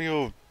you from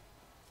your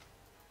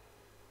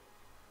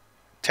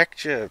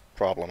texture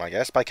problem, I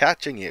guess, by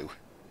catching you.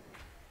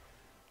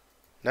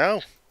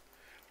 No?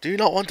 Do you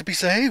not want to be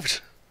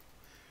saved?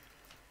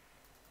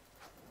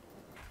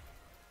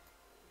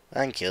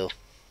 Thank you.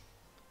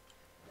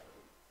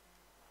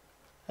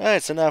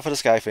 Alright, so now for the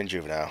Skyfin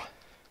Juvenile.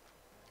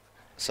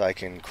 So I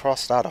can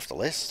cross that off the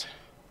list.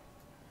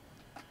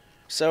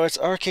 So it's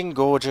Arking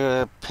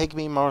Gorger,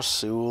 Pygmy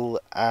Marsul,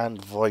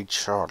 and Void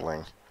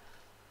Shardling.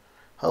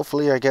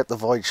 Hopefully I get the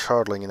Void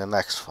Shardling in the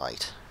next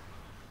fight.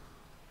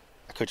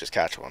 I could just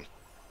catch one.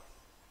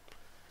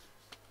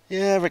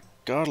 Yeah,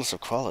 regardless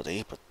of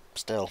quality, but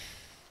still.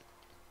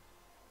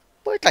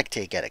 Would like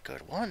to get a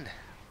good one.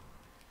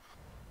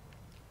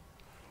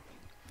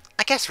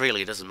 I guess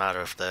really it doesn't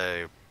matter if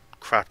they're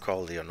crap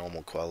quality or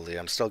normal quality.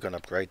 I'm still going to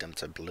upgrade them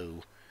to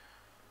blue.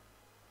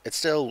 It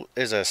still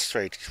is a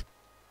straight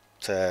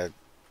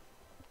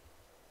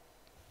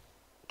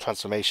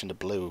transformation to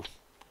blue.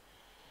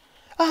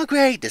 Oh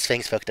great, this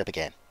thing's fucked up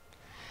again.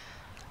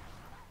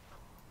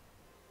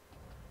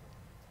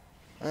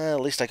 Well,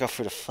 at least I got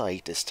through the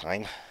fight this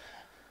time.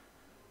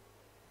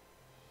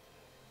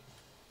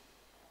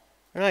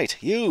 Right,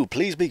 you,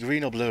 please be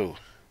green or blue.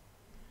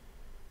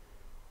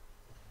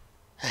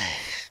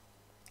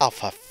 Oh,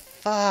 for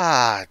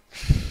fuck.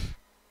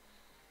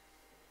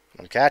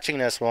 I'm catching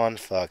this one,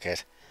 fuck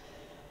it.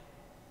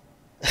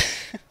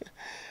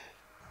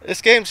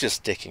 This game's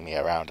just dicking me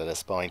around at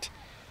this point.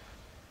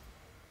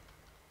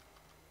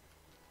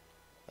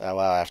 Oh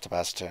well, I have to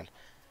pass a turn.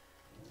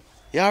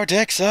 You're a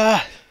dick,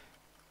 sir!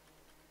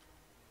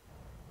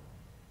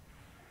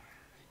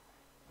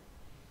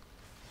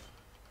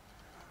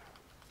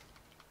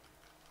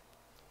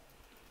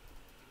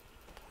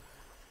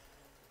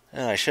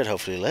 I should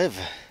hopefully live.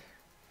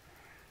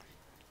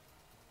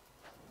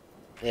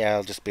 Yeah,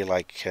 I'll just be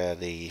like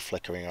the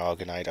flickering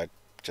Argonite. I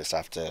just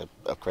have to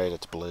upgrade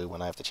it to blue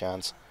when I have the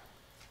chance.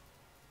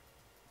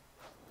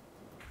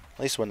 At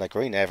least when they're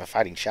green, they have a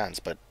fighting chance,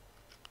 but...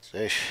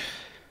 Ish.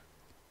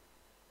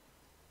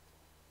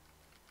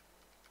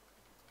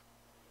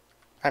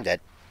 I'm dead.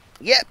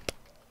 Yep!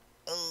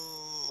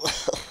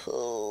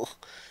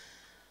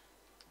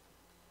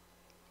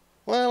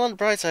 Well, on the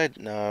bright side...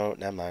 No,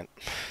 never mind.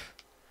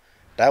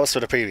 That was for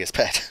the previous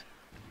pet.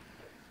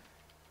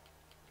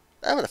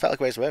 Oh, but the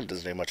falcrazed worm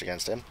doesn't do much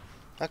against him.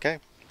 Okay,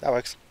 that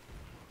works.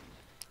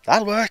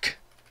 That'll work!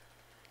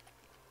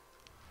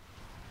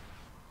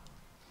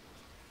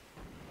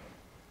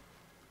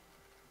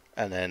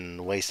 And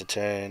then waste a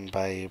turn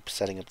by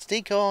setting up the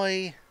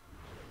decoy.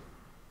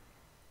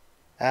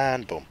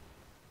 And boom.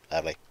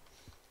 Lovely.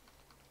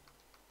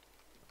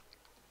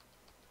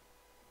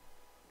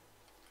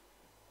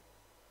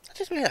 I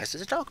just realised,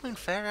 is the Dark Moon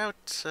Fair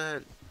out?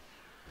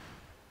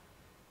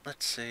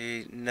 Let's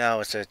see. No,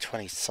 it's a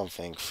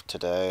 20-something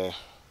today.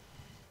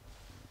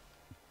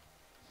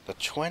 The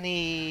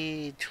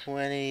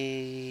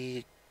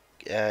 2020...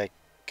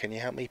 can you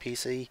help me,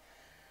 PC?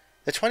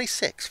 The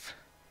 26th.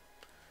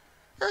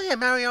 Oh yeah,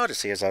 Mario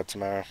Odyssey is out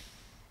tomorrow.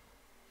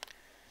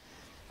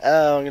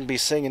 Oh, I'm going to be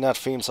singing that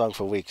theme song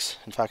for weeks.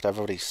 In fact, I've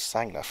already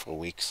sang that for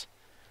weeks.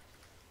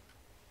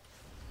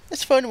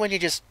 It's fun when you're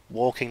just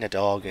walking the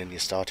dog and you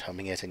start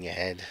humming it in your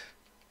head.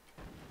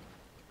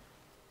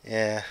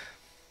 Yeah.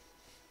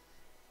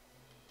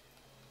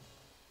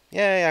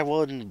 Yeah, I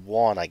won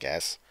one, I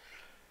guess.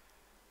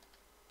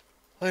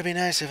 Would be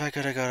nice if I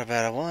could have got a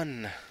better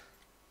one.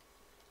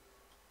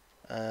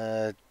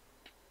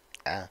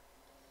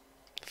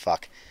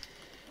 Fuck.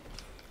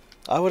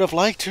 I would have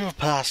liked to have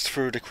passed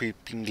through the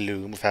creeping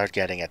gloom without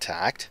getting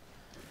attacked.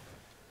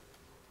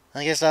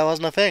 I guess that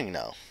wasn't a thing,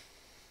 no.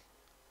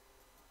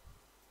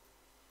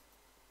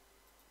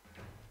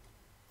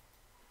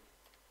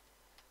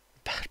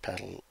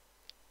 Backpedal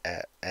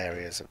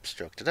areas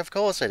obstructed. Of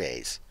course it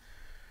is.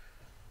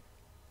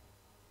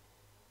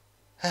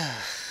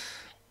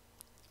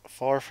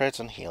 4 threads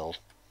and heal.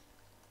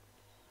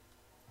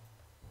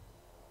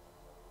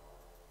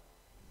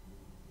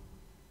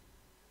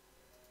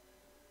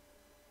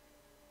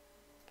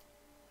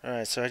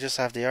 Alright, so I just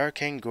have the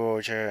Arcane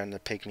Gorger and the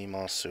Pygmy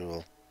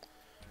Mosul.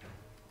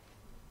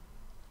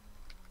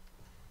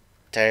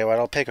 Tell you what,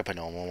 I'll pick up a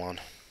normal one.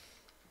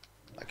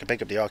 I can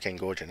pick up the Arcane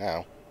Gorger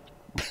now.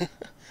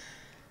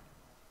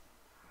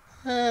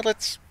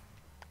 Let's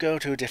go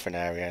to a different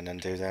area and then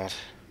do that.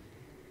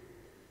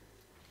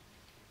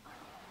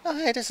 Oh,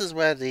 hey, this is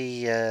where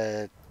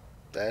the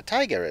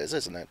tiger is,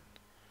 isn't it?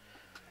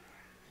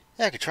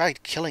 Yeah, I could try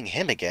killing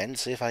him again,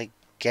 see if I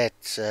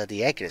get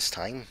the egg this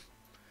time.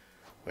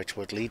 Which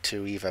would lead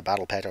to either a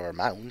battle pet or a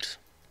mount.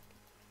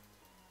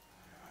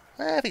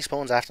 If he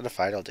spawns after the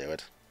fight, I'll do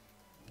it.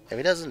 If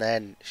he doesn't,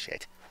 then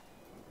shit.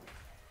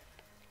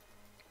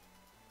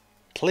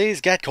 Please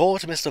get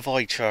caught, Mr.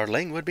 Void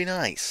Churling, would be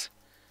nice.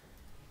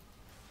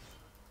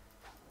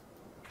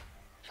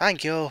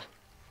 Thank you.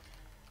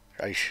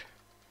 Right.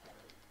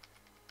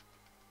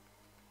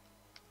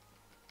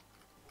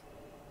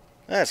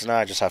 So now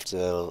I just have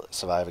to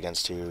survive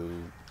against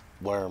 2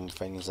 worm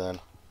things then.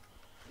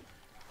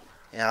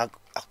 Yeah,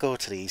 I'll go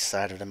to the east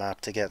side of the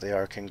map to get the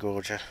Arcane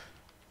Gorger.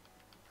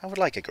 I would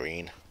like a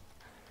green.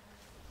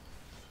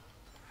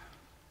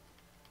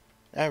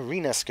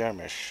 Arena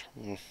Skirmish.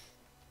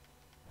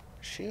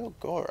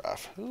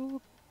 Sheogorath.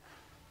 Who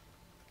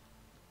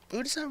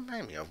does that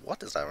remind me of? What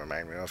does that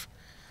remind me of?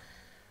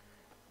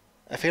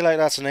 I feel like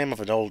that's the name of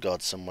an old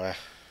god somewhere.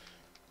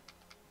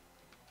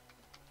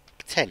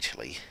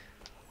 Potentially.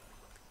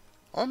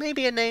 Or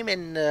maybe a name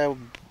in Lord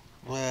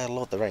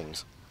of the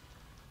Rings.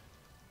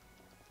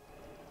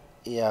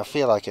 Yeah, I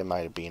feel like it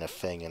might have been a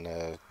thing in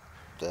the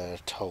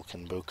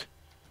Tolkien book.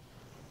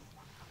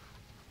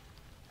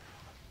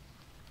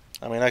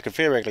 I mean, I could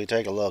theoretically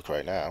take a look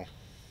right now.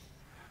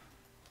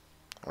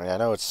 I mean, I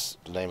know it's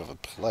the name of a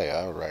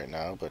player right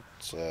now, but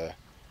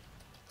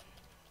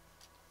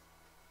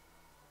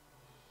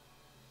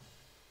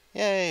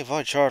yay,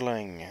 Void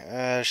Chorling.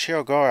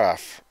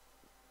 Sheogorath.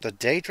 The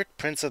Daedric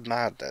Prince of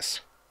Madness.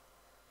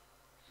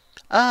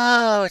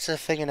 Oh, it's a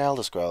thing in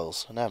Elder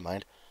Scrolls. Never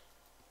mind.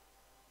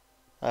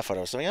 I thought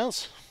it was something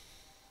else.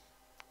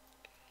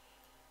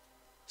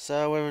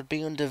 So it would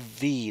be under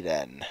V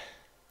then.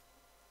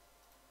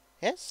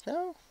 Yes?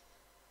 No?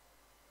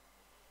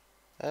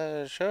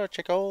 Sure,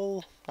 check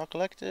all. Not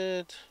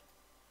collected.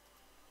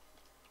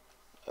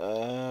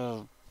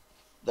 There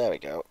we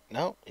go.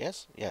 No?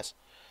 Yes? Yes.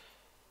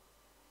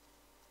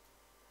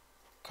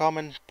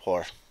 Common,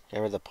 poor. Get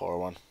rid of the poor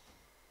one.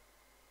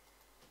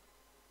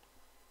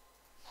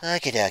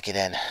 Okie dokie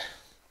then.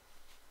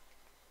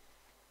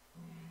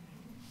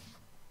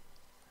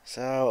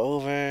 So,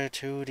 over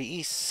to the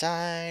east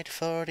side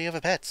for the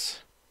other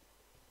pets.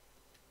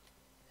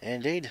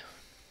 Indeed.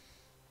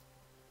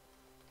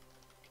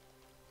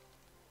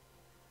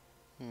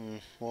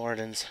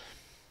 Wardens.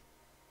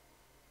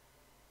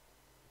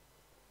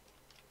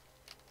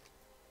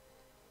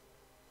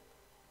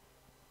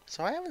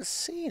 So I haven't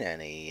seen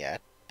any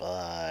yet,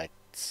 but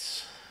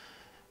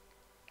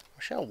I'm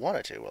sure one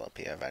or two will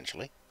appear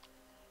eventually.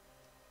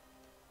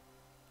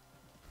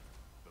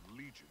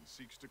 Legion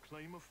seeks to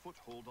claim a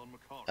foothold on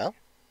Makari. Oh?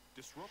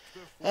 Disrupt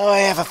their Oh, I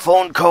have a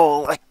phone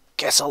call. I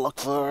guess I'll look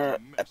for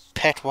a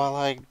pet while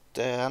I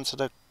answer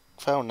the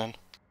phone then.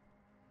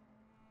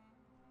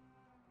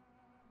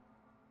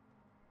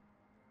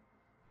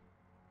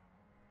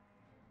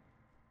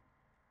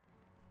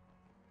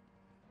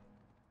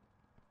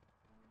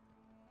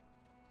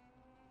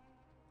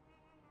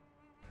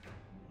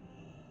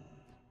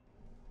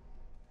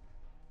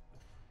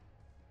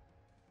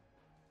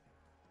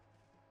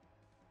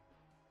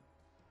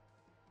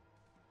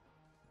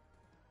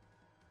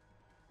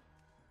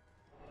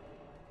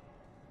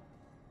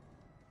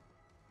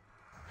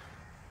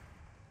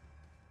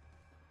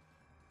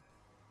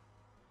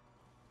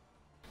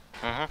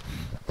 Uh,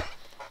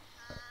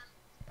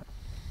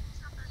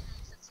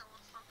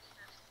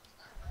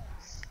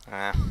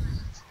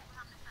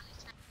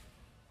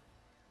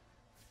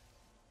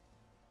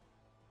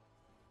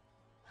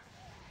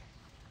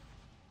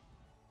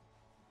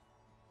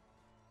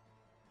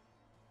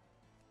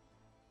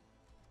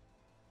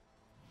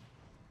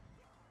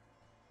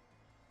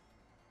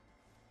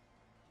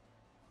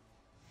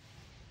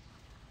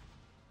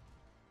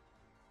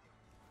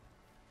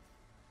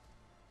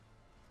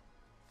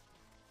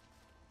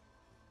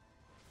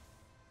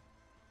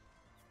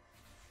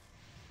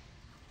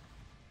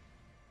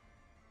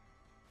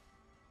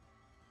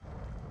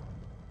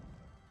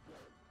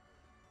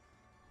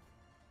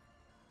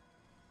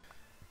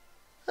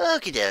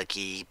 Okie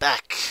dokie,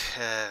 back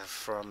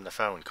from the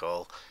phone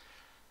call.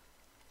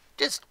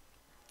 Just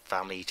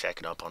family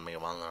checking up on me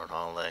while they're on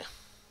holiday.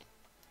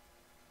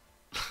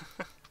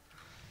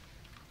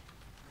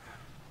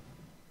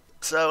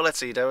 So, let's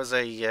see, there was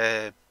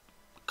a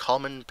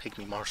common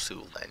pygmy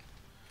marsupial then.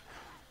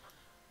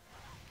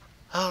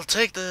 I'll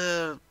take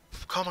the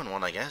common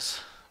one, I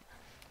guess.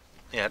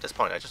 Yeah, at this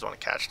point, I just want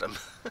to catch them.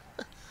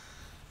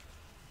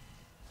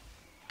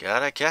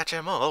 Gotta catch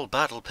 'em all,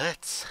 battle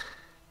pets.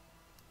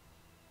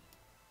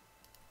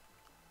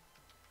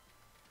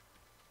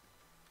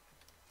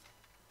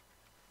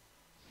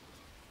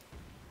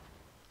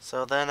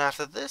 So then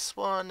after this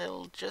one,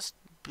 it'll just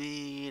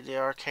be the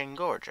Arcane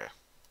Gorger.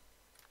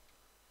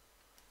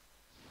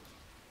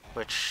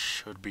 Which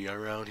should be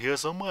around here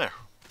somewhere.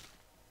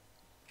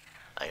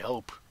 I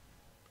hope.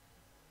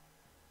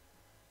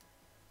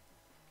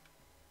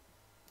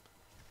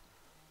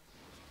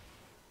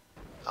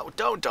 Oh,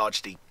 don't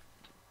dodge the...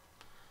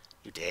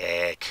 You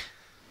dick.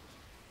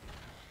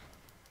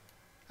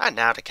 And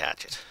now to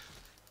catch it.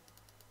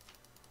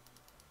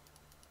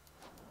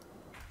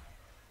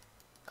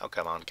 Oh,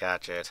 come on,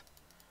 catch it.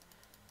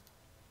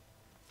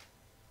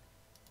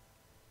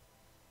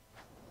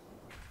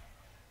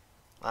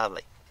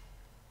 Lovely.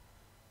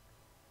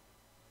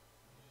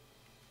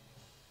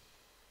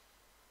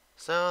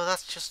 So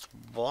that's just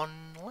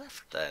one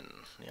left then,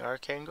 the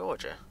Arcane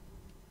Gorger.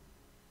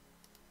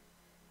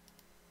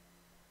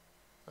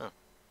 Oh.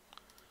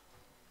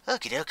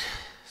 Okie doke.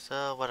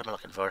 So what am I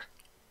looking for?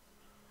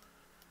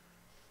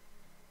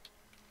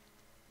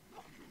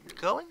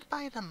 Going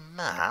by the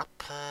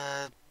map,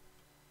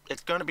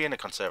 it's going to be in the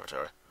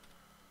conservatory.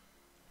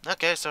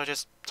 Okay, so I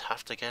just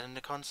have to get in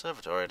the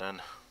conservatory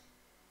then.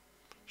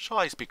 Shall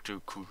I speak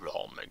to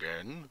Kuram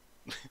again?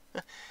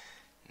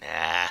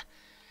 Nah.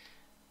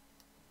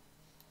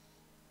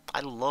 I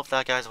love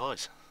that guy's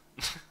voice.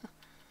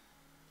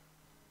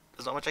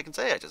 There's not much I can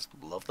say, I just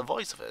love the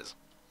voice of his.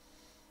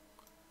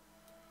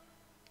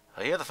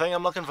 I hear the thing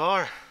I'm looking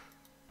for.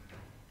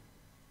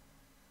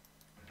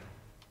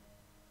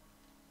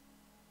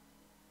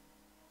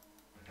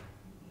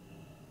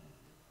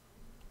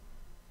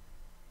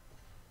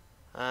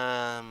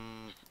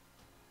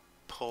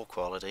 Poor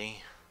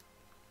quality.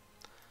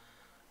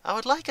 I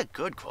would like a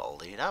good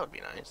quality, that would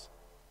be nice.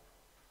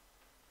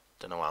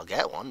 Don't know I'll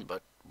get one,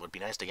 but would be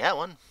nice to get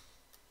one.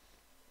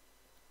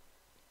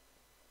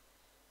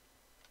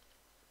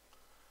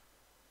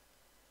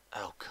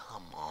 Oh,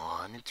 come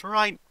on, it's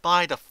right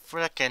by the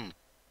frickin'...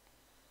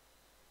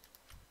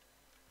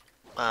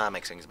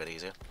 makes things a bit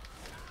easier.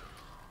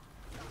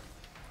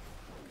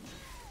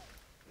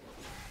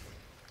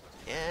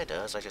 Yeah, it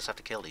does, I just have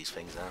to kill these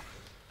things now.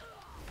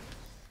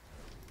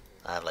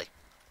 Lovely.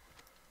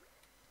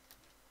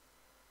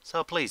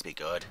 So please be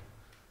good.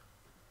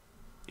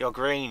 You're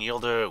green, you'll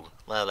do.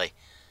 Lovely.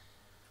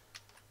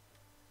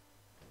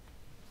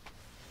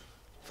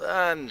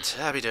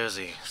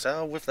 Fantabby-dozy.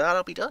 So with that,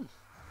 I'll be done.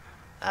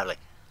 Lovely.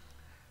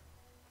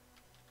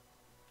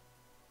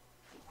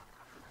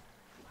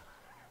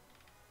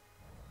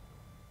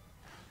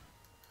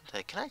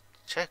 Hey, can I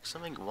check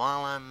something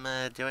while I'm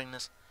doing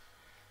this?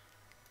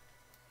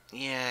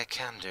 Yeah, I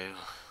can do.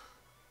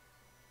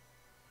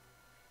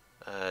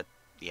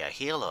 Yeah,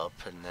 heal up,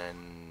 and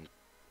then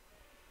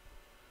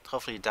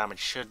hopefully damage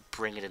should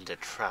bring it into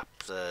trap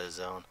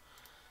zone.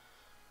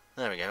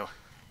 There we go.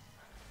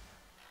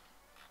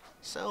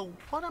 So,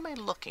 what am I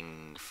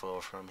looking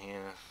for from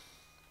here?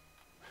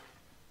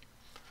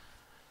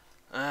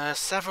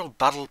 Several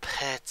battle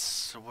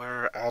pets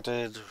were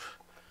added,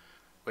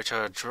 which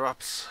are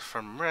drops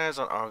from rares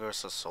on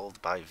Argos are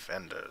sold by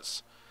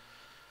vendors.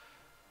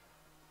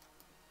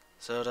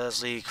 So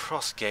there's the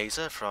Cross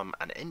Gazer from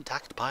an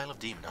intact pile of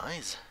demon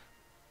eyes.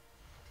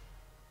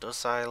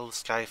 Docile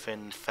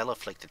Skyfin,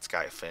 Fell-Afflicted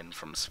Skyfin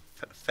from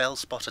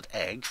Fell-Spotted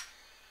Egg,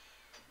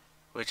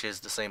 which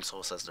is the same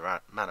source as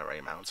the Mana Ray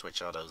mounts,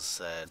 which are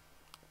those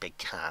big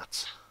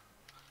cats.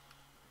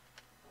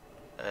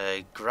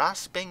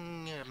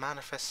 Grasping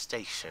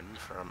Manifestation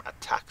from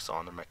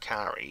Ataxon and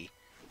Makari.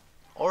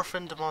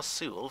 Orphaned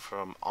Marsupial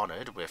from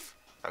Honored with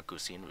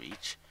Argusian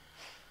Reach.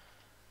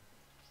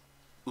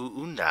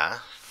 Uunda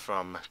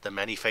from the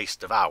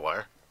Many-Faced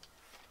Devourer.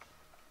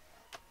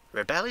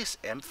 Rebellious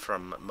Imp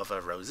from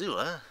Mother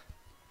Rosula.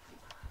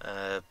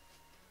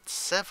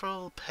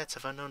 Several pets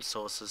of unknown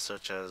sources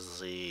such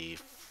as the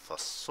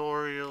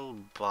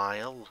Fossorial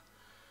Bile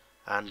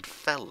and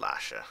Fell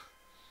Lasher.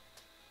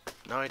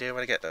 No idea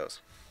where to get those.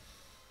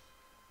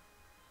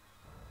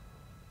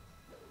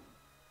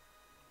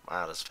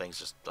 Wow, this thing's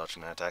just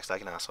dodging my attacks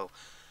like an asshole.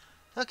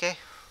 Okay.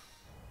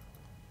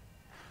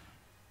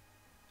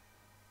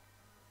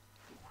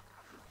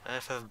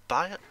 If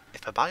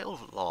a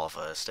bile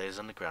larva stays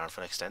underground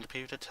for an extended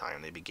period of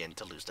time, they begin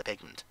to lose their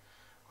pigment.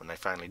 When they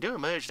finally do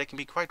emerge, they can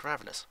be quite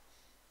ravenous.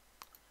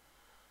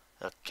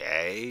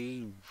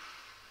 Okay.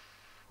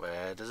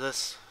 Where does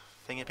this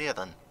thing appear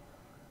then?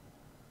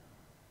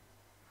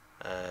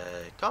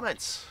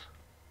 Comments.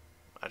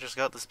 I just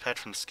got this pet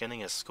from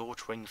skinning a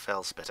Scorchwing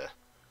Fellspitter.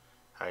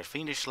 Alright,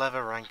 Fiendish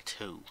Leather rank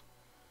 2.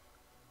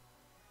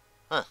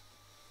 Huh.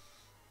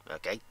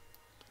 Okay.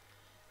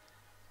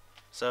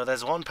 So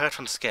there's one pet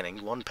from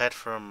skinning, one pet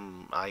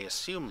from, I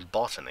assume,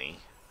 botany.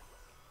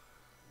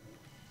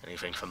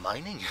 Anything from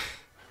mining?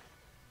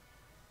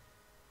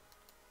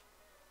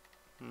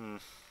 Hmm.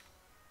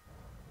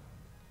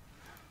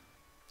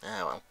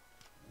 Ah, well.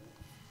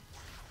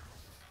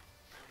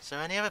 So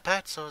any other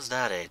pets, or is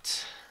that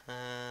it?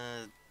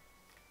 The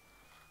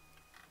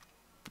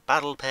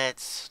battle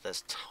pets,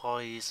 there's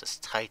toys, there's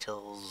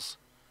titles.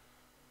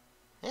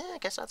 Yeah, I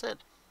guess that's it.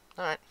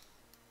 Alright.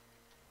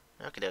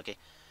 Okie dokie.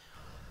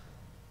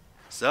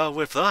 So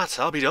with that,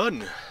 I'll be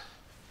done.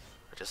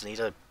 I just need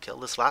to kill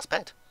this last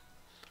pet.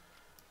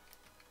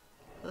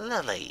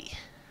 Lovely.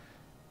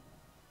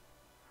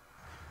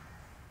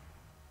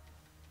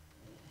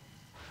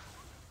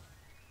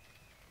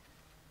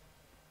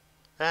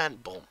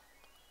 And boom.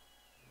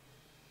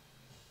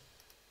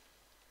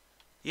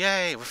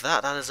 Yay, with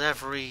that, that is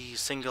every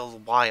single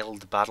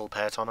wild battle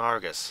pet on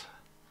Argus.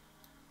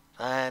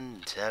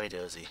 And heavy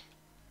dozy.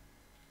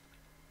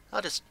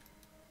 I'll just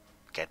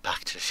get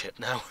back to the ship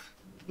now.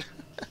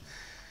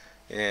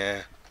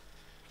 Yeah.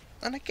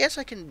 And I guess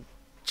I can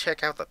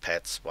check out the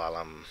pets while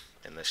I'm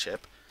in the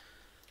ship.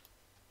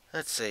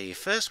 Let's see,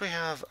 first we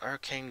have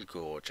Arcane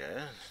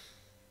Gorger.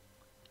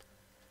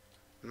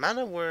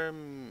 Mana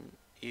Worm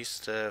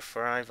used to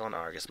thrive on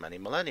Argus many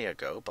millennia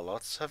ago, but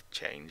lots have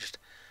changed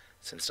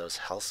since those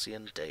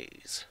halcyon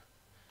days.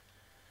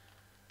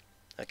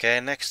 Okay,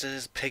 next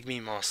is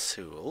Pygmy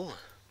Marsul.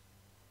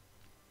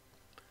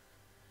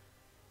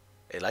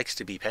 It likes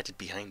to be petted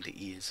behind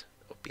the ears,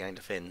 or behind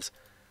the fins.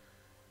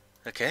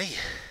 Okay.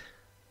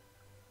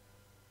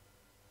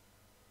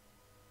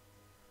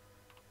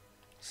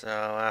 So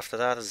after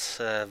that is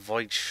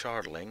Void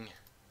Shardling.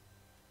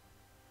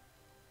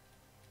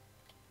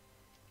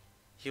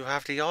 You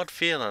have the odd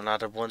feeling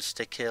that it wants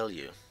to kill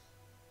you.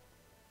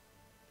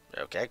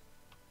 Okay.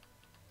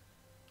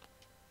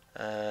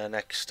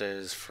 Next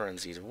is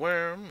Frenzied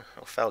Worm,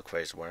 or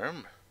Felcrazed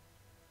Worm.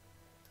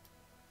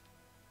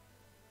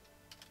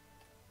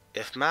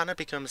 If mana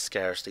becomes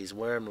scarce, these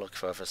worm look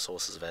for other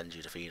sources of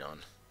energy to feed on.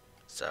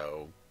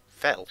 So,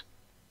 Fel.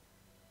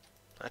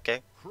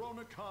 Okay.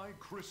 Chronici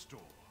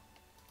Crystal.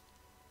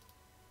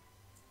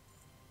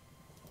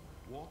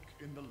 Walk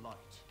in the light.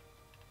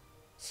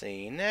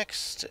 See,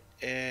 next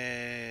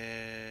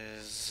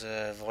is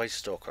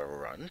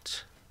Voidstalker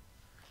Runt.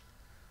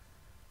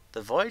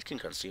 The void can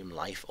consume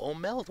life or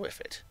meld with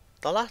it.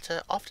 The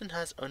latter often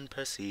has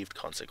unperceived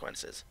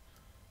consequences.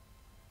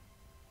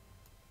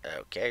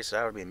 Okay, so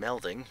that would be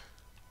melding.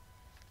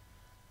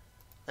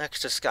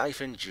 Next is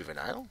Skyfin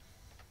Juvenile.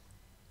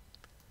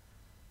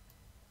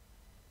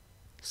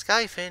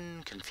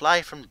 Skyfin can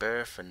fly from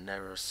birth, and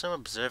there are some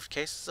observed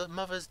cases of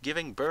mothers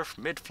giving birth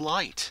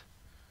mid-flight.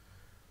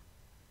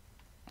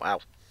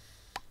 Wow.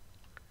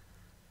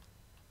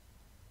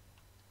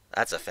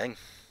 That's a thing.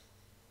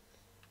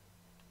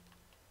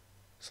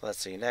 So let's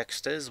see,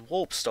 next is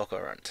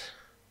Warpstalker Runt.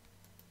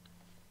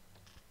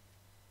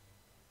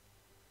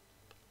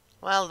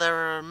 While there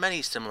are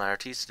many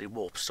similarities to the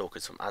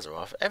Warpstalkers from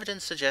Azeroth,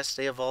 evidence suggests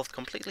they evolved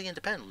completely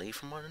independently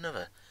from one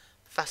another.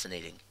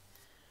 Fascinating.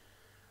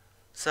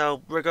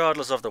 So,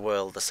 regardless of the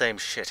world, the same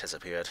shit has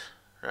appeared.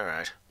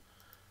 Alright.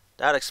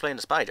 That explains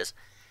the spiders.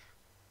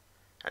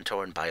 And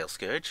Tauren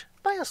Bilescourge.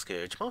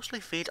 Bilescourge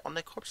mostly feed on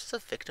the corpses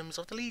of victims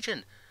of the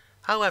Legion.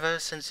 However,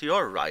 since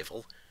your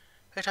arrival,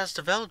 it has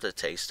developed a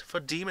taste for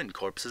demon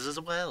corpses as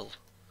well.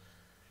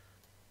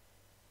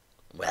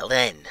 Well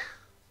then.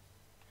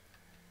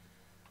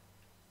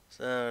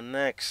 So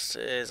next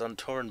is on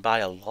Tauren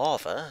Bile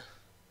Lava.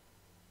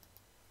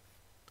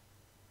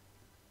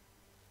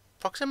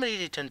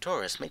 Proximity to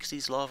Tentorus makes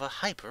these lava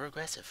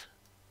hyper-aggressive.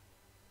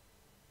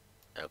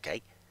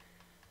 Okay.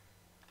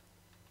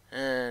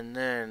 And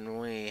then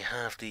we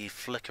have the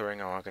Flickering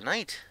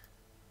Argonite.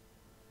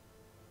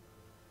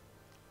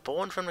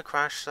 Born from the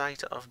crash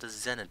site of the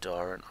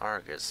Zenidor in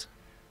Argus.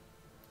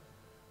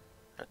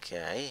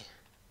 Okay.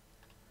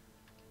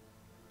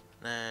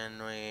 Then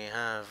we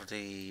have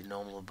the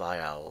normal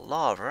Bile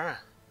Lava.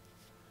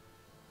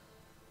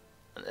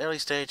 An early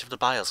stage of the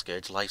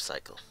Bilescourge life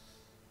cycle.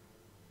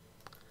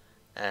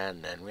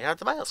 And then we have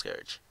the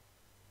Bilescourge.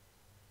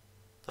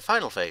 The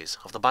final phase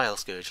of the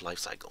Bilescourge life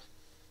cycle.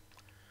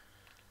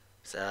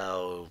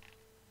 So,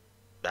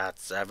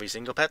 that's every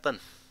single pet then.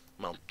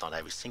 Well, not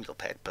every single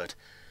pet, but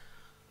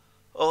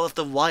all of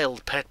the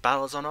wild pet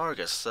battles on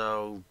Argus.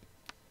 So,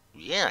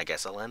 yeah, I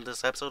guess I'll end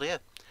this episode here.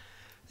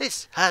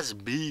 This has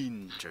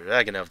been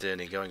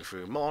DragonofEternity going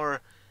through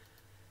more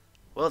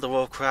World of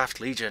Warcraft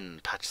Legion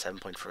patch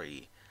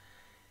 7.3.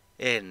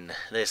 In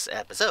this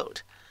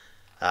episode,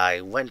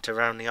 I went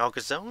around the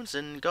Argus zones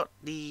and got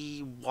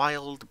the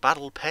wild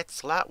battle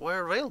pets that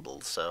were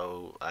available,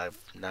 so I've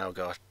now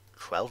got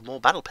 12 more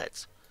battle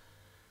pets.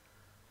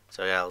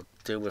 So yeah, I'll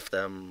do with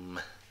them.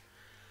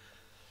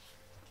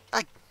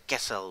 I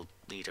guess I'll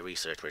need to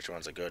research which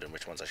ones are good and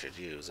which ones I should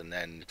use, and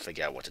then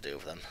figure out what to do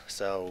with them.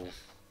 So,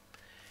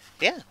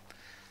 yeah.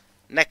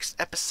 Next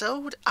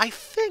episode, I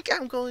think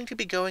I'm going to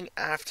be going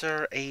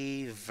after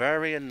a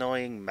very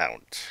annoying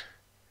mount.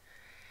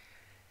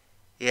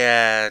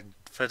 Yeah,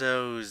 for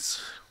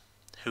those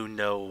who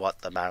know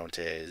what the mount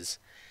is,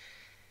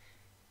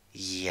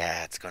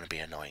 yeah, it's going to be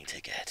annoying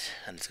to get.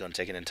 And it's going to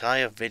take an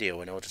entire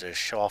video in order to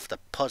show off the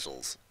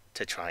puzzles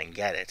to try and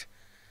get it.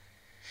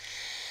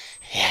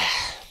 Yeah,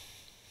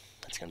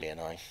 that's going to be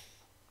annoying.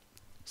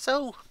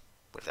 So,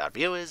 with that,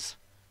 viewers,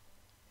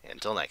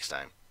 until next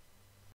time.